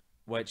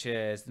 which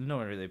is no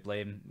one really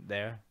blame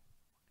there.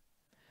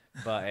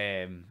 But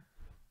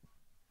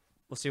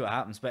we'll see what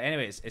happens. But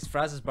anyways, it's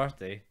Fraz's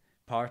birthday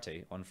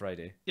party on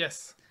Friday,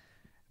 Yes.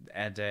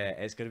 and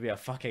it's going to be a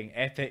fucking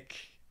epic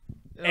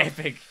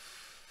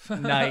Oh.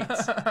 night.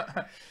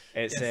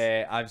 It's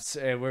Yes.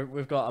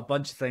 we've got a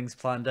bunch of things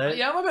planned out.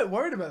 Yeah, I'm a bit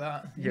worried about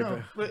that. You Yeah,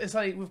 know, it's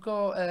like we've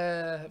got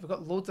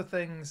loads of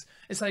things.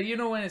 It's like, you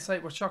know, when it's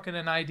like we're chucking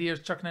in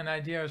ideas,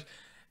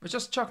 we're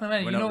just chucking them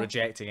in. We're you not know,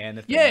 rejecting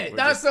anything. Yeah, we're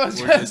that's just, what I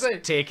was we're trying to just say.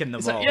 taking them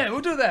it's all. like, yeah,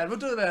 we'll do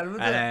that.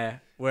 And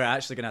we're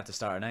actually gonna have to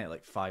start our night at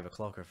like 5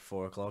 o'clock or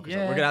 4 o'clock.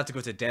 Yeah. We're gonna have to go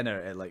to dinner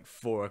at like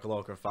 4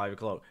 o'clock or 5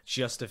 o'clock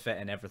just to fit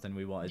in everything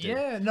we want to do.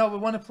 Yeah, no, we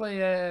want to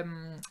play.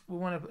 We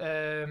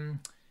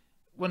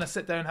want to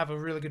sit down, have a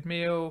really good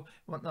meal.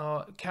 Want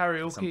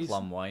karaoke, Some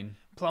plum wine.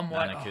 plum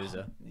wine,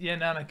 Nanakusa. Oh, yeah,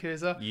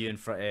 Nanakusa. You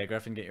and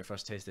Griffin get your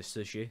first taste of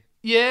sushi.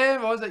 Yeah,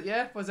 what was it?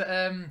 Yeah, was it?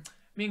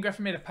 Me and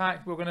Griffin made a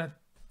pact. We're gonna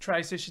try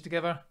sushi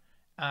together,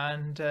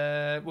 and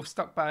we've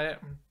stuck by it.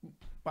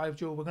 By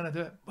Joe, we're gonna do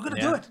it. We're gonna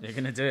do it. You're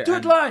gonna do it. Do it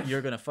and live.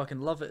 You're gonna fucking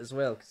love it as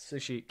well, 'cause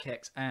sushi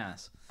kicks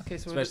ass. Okay,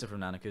 so Especially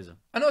from Nanakusa.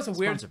 I know it's a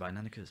weird. Sponsored by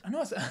Nanakusa. I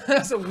know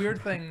that's a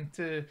weird thing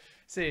to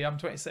say. I'm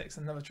 26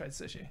 and never tried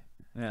sushi.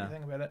 Yeah.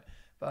 Think about it,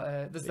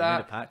 but there's You made a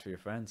that. pact with your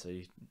friends, so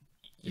you've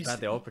You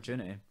had the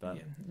opportunity. But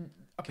Yeah.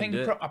 Couldn't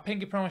do it. A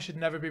pinky promise should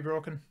never be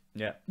broken.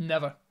 yeah,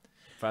 Never.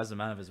 Fraz the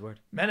man of his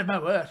word. Man of my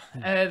word.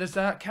 There's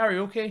that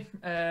karaoke.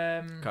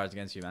 Cards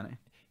Against Humanity.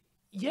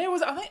 Yeah,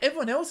 I think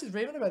everyone else is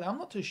raving about that. I'm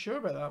not too sure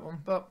about that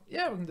one, but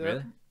yeah, we can do it.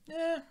 Really?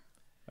 Yeah,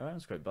 I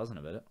was quite buzzing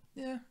about it.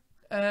 yeah.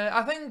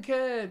 I think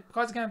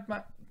Cards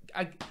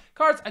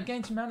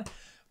Against Humanity.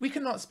 We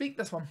cannot speak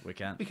this one. We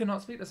can't. We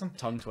cannot speak this one.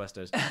 Tongue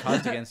twisters.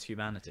 Cards Against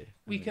Humanity.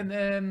 We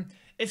can.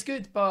 It's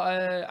good, but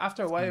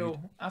after a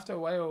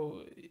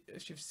while,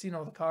 if you've seen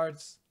all the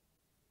cards,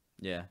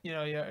 Yeah. you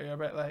know, you're a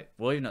bit like,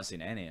 Well, you've not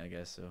seen any, I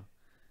guess. So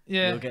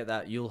yeah. you'll get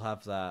that. You'll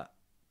have that.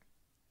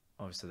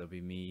 Obviously, there'll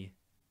be me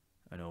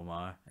and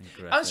Omar and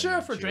Griffin. I'm sure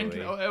and if we're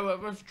drinking, Joey. we're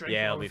drinking.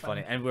 Yeah, it'll we'll be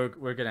funny, fine. and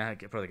we're gonna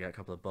probably get a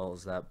couple of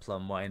bottles of that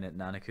plum wine at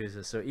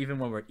Nanakusa. So even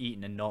when we're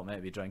eating and not meant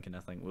to be drinking, I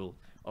think we'll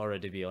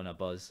already be on a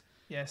buzz.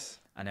 Yes.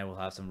 And then we'll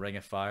have some Ring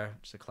of Fire,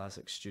 just a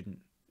classic student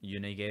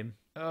uni game.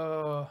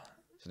 Oh,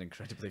 It's an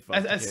incredibly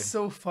fun it's game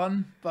so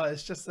fun, but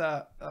it's just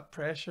that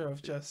pressure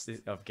of just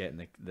of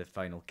getting the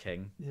final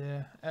king.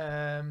 yeah.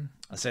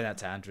 I said that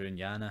to Andrew and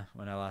Yana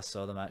when I last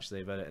saw them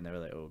actually about it, and they were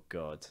like, "Oh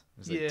God!" It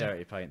was like Yeah.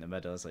 dirty pint in the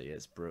middle. I was like, "Yeah,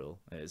 it's brutal.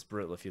 It's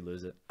brutal if you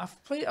lose it."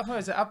 I've played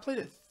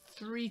it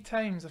 3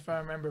 times if I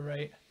remember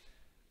right,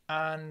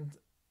 and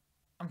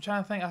I'm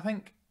trying to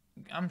think.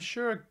 I'm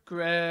sure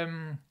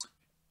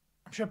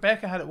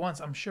Becca had it once.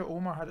 I'm sure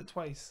Omar had it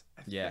twice.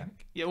 I Yeah,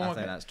 think. Yeah, I Omar.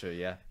 think that's true.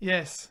 Yeah.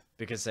 Yes.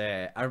 Because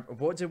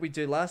what did we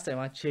do last time?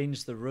 I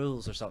changed the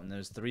rules or something.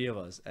 There's 3 of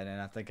us, and then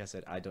I think I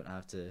said I don't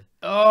have to.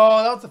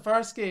 Oh, that was the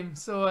first game.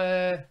 So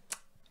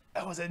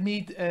Oh, was it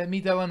me,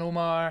 Dylan,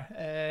 Omar,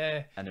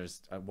 And there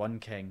was one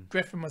king,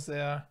 Griffin was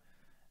there.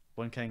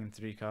 one king and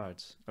 3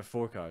 cards or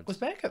 4 cards. Was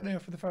Beckett there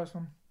for the first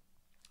one?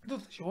 I don't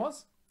think she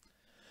was.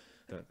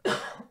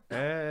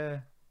 I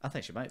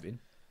think she might have been.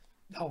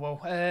 Oh well.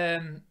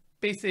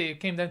 Basically, it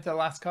came down to the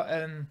last cut,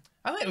 and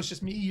I think it was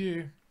just me,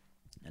 you,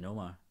 And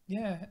Omar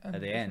yeah, and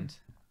at the Griffin. end.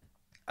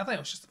 I think it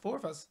was just the 4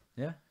 of us.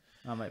 Yeah,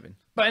 that might have been.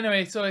 But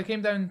anyway, so it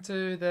came down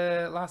to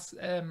the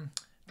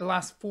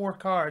last 4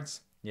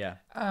 cards, Yeah.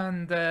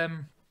 and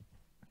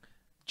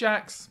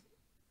Jack's.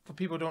 For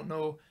people who don't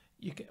know,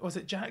 was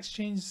it Jack's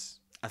changed?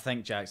 I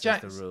think Jack's the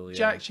rule. Yeah.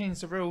 Jack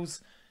changed the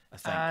rules, I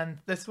think. and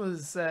this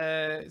was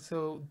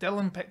so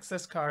Dylan picks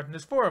this card, and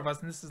there's 4 of us,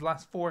 and this is the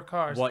last 4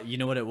 cards. What you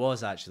know what it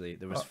was actually?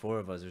 There was What? 4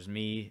 of us. There was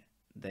me,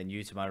 then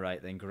you to my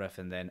right, then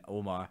Griffin, then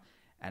Omar,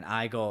 and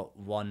I got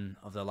one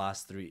of the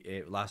last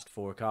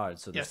 4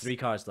 cards. So there's Yes. 3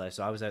 cards left.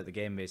 So I was out the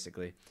game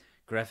basically.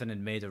 Griffin had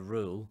made a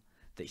rule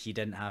that he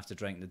didn't have to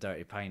drink the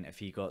dirty pint if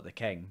he got the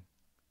king,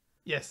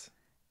 Yes.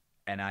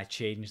 and I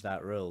changed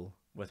that rule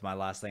with my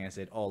last thing. I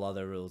said all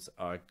other rules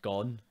are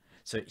gone.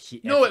 So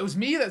No, it was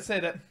me that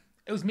said it.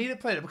 It was me that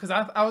played it because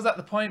I was at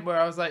the point where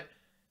I was like,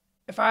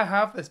 if I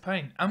have this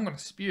pint, I'm gonna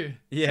spew.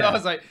 Yeah. So I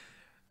was like,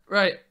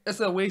 right, it's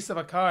a waste of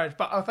a card.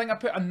 But I think I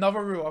put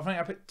another rule. I think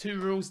I put 2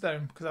 rules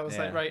down because I was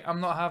like, Yeah. right,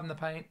 I'm not having the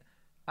pint,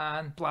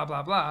 and blah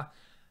blah blah.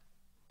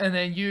 And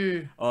then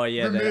you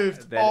then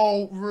removed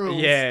all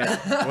rules.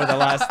 Yeah, with the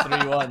last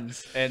 3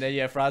 ones. And then,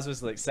 Fraz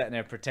was like sitting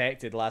there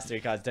protected, last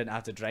 3 cards, didn't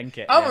have to drink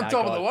it. I'm and on I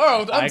top of got- the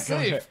world. I'm I got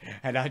safe. it,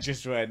 and I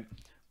just went,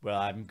 well,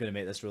 I'm going to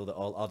make this rule that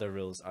all other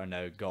rules are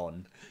now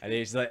gone. And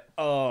he's like,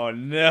 oh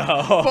no.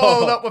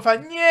 Followed up with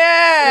a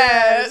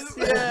yes.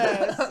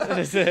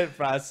 Yes.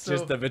 Fraz So,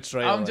 just the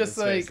betrayal. I'm on just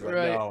his face, like,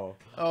 right. no.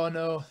 Oh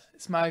no,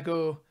 it's my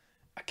go.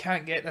 I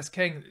can't get this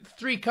king.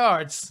 3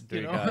 cards. 3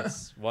 you know?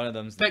 cards. One of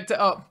them's Picked it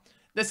up.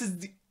 This is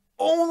the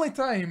only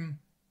time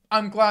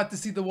I'm glad to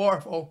see the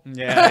waterfall.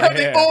 Yeah,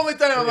 The yeah. only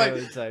time I'm The like,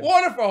 only time.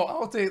 waterfall,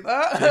 I'll take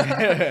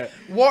that.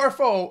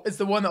 Waterfall is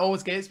the one that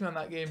always gets me on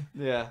that game.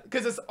 yeah.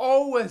 Because it's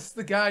always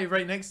the guy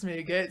right next to me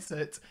who gets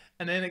it.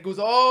 And then it goes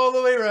all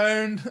the way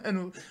around,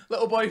 and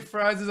little boy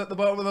Fraz is at the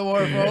bottom of the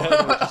waterfall.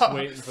 Just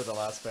waiting for the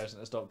last person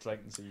to stop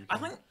drinking so you I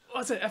can... think,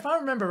 what's it? If I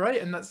remember right,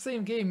 in that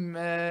same game,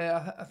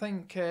 I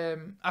think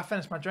I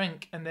finished my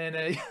drink, and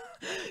then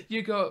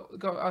you got.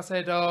 I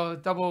said, "Oh,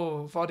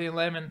 double vodka and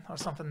lemon or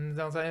something." And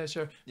I was like, "Yeah,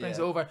 sure." Brings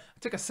it Yeah. over. I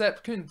took a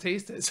sip, couldn't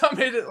taste it, so I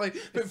made it like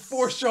put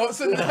 4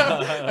 shots in there,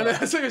 and then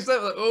I took a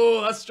sip, like,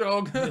 "Oh, that's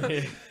strong." Yeah, So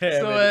made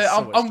it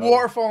so much I'm stronger.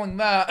 waterfalling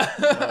that.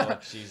 Oh,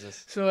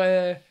 Jesus.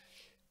 So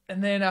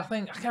and then I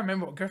can't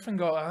remember what Griffin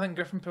got. I think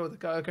Griffin pulled the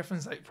card.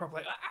 Griffin's like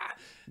probably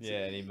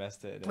Yeah, and he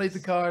missed it. played the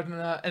card and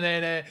that, and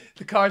then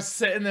the card's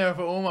sitting there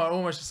for Omar.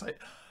 Omar's just like,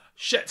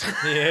 shit.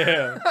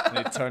 Yeah, and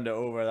he turned it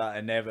over, that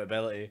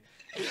inevitability,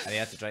 and he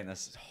had to drink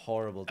this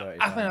horrible dirty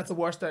I think pint. that's the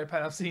worst dirty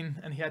pint I've seen,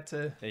 and he had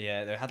to.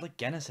 Yeah, they had like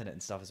Guinness in it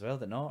and stuff as well,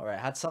 did it not? Or it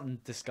had something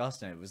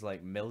disgusting. It was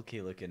like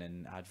milky looking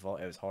and had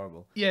vodka. It was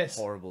horrible. Yes.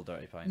 Horrible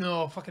dirty pint.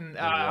 No, fucking.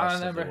 The I worst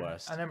of the remember.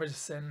 worst. I remember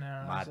just sitting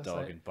there. And I was Mad just Dog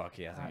like, and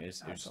Bucky, I think it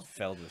was that's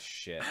filled with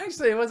shit.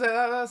 Actually, was it?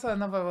 That's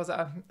another. Was it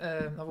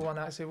another one?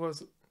 Actually,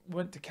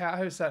 went to Cat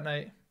House that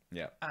night,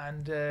 Yeah,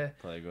 and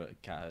probably got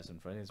Cat House on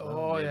Friday as well.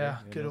 oh maybe. yeah,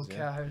 Who good knows, old yeah.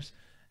 Cat House.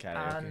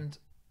 Karaoke. And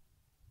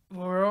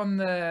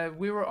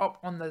we were up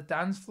on the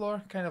dance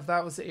floor, kind of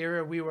that was the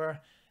area we were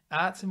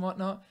at and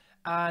whatnot,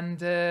 and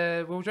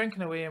we were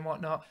drinking away and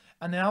whatnot,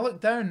 and then I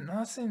looked down and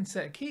I seen a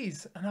set of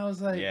keys, and I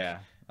was like, Yeah,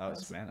 that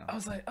was mental. I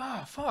was like,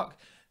 oh fuck,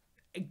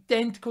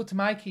 identical to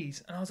my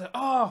keys, and I was like,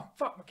 oh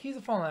fuck, my keys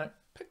are falling out.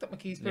 Picked up my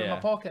keys, put it in my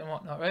Yeah. pocket and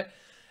whatnot, right?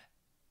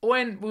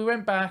 When we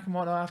went back and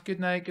whatnot, good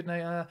night,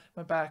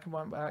 went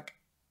back,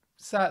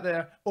 sat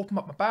there, opened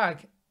up my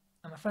bag,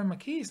 and I found my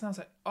keys, and I was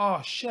like,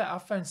 oh shit, I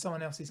found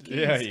someone else's keys.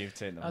 Yeah, you've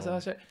taken them I was home.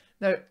 like, oh shit.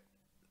 Now,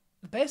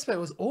 the best bit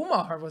was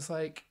Omar was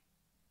like,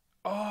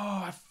 oh,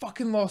 I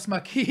fucking lost my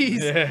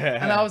keys.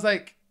 Yeah. And I was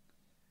like,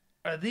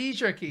 are these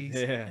your keys?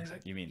 Yeah. And he's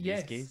like, You mean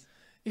yes. these keys?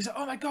 He's like,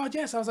 oh my god,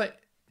 yes. I was like,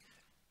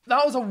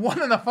 that was a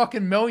 1 in a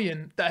fucking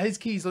million that his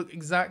keys look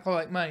exactly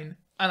like mine,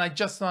 and I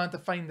just wanted to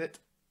find it.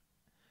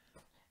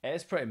 It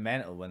is pretty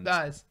mental when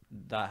That is.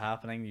 that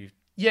happening. You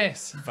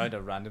Yes. found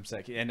a random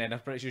set, and then I'm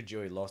pretty sure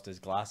Joey lost his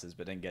glasses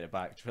but didn't get it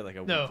back for like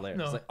a No, week later.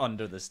 no. It's like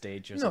under the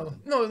stage or No,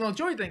 something. no,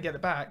 Joey didn't get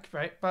it back,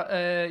 right?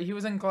 But he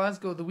was in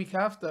Glasgow the week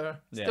after.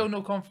 Still Yeah.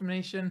 no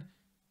confirmation.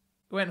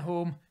 Went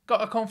home,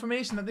 got a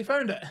confirmation that they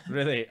found it.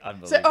 Really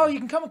unbelievable. Said, oh, you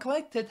can come and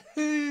collect it.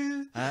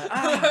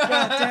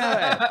 God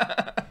damn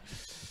it.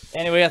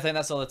 Anyway, I think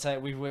that's all the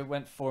time. We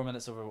went 4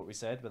 minutes over what we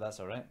said, but that's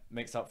all right.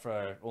 Makes up for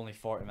our only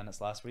 40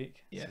 minutes last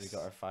week. Yes. So we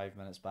got our 5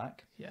 minutes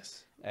back.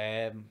 Yes.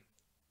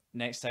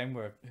 Next time,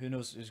 who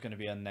knows who's going to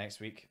be on next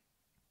week.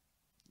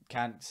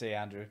 Can't say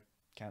Andrew.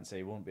 Can't say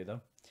he won't be,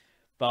 though.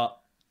 But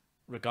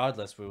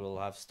regardless, we will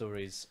have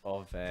stories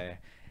of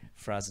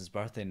Fraz's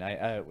birthday night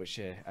out, which,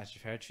 as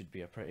you've heard, should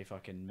be a pretty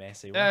fucking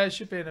messy one. It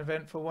should be an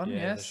eventful one, Yeah,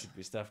 there yes. should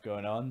be stuff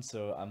going on,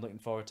 so I'm looking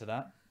forward to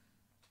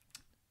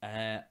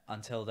that.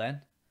 Until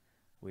then,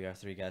 we are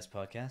Three Guys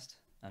Podcast.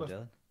 I'm With-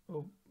 Dylan.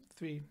 Well,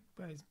 three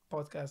guys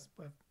podcast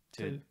with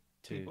two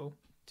people.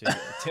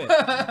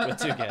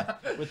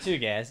 With two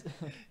guys.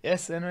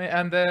 Yes, anyway,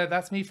 and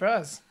that's me,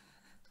 Fraz.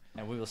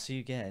 And we will see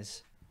you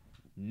guys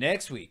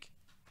next week.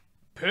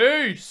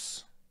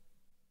 Peace.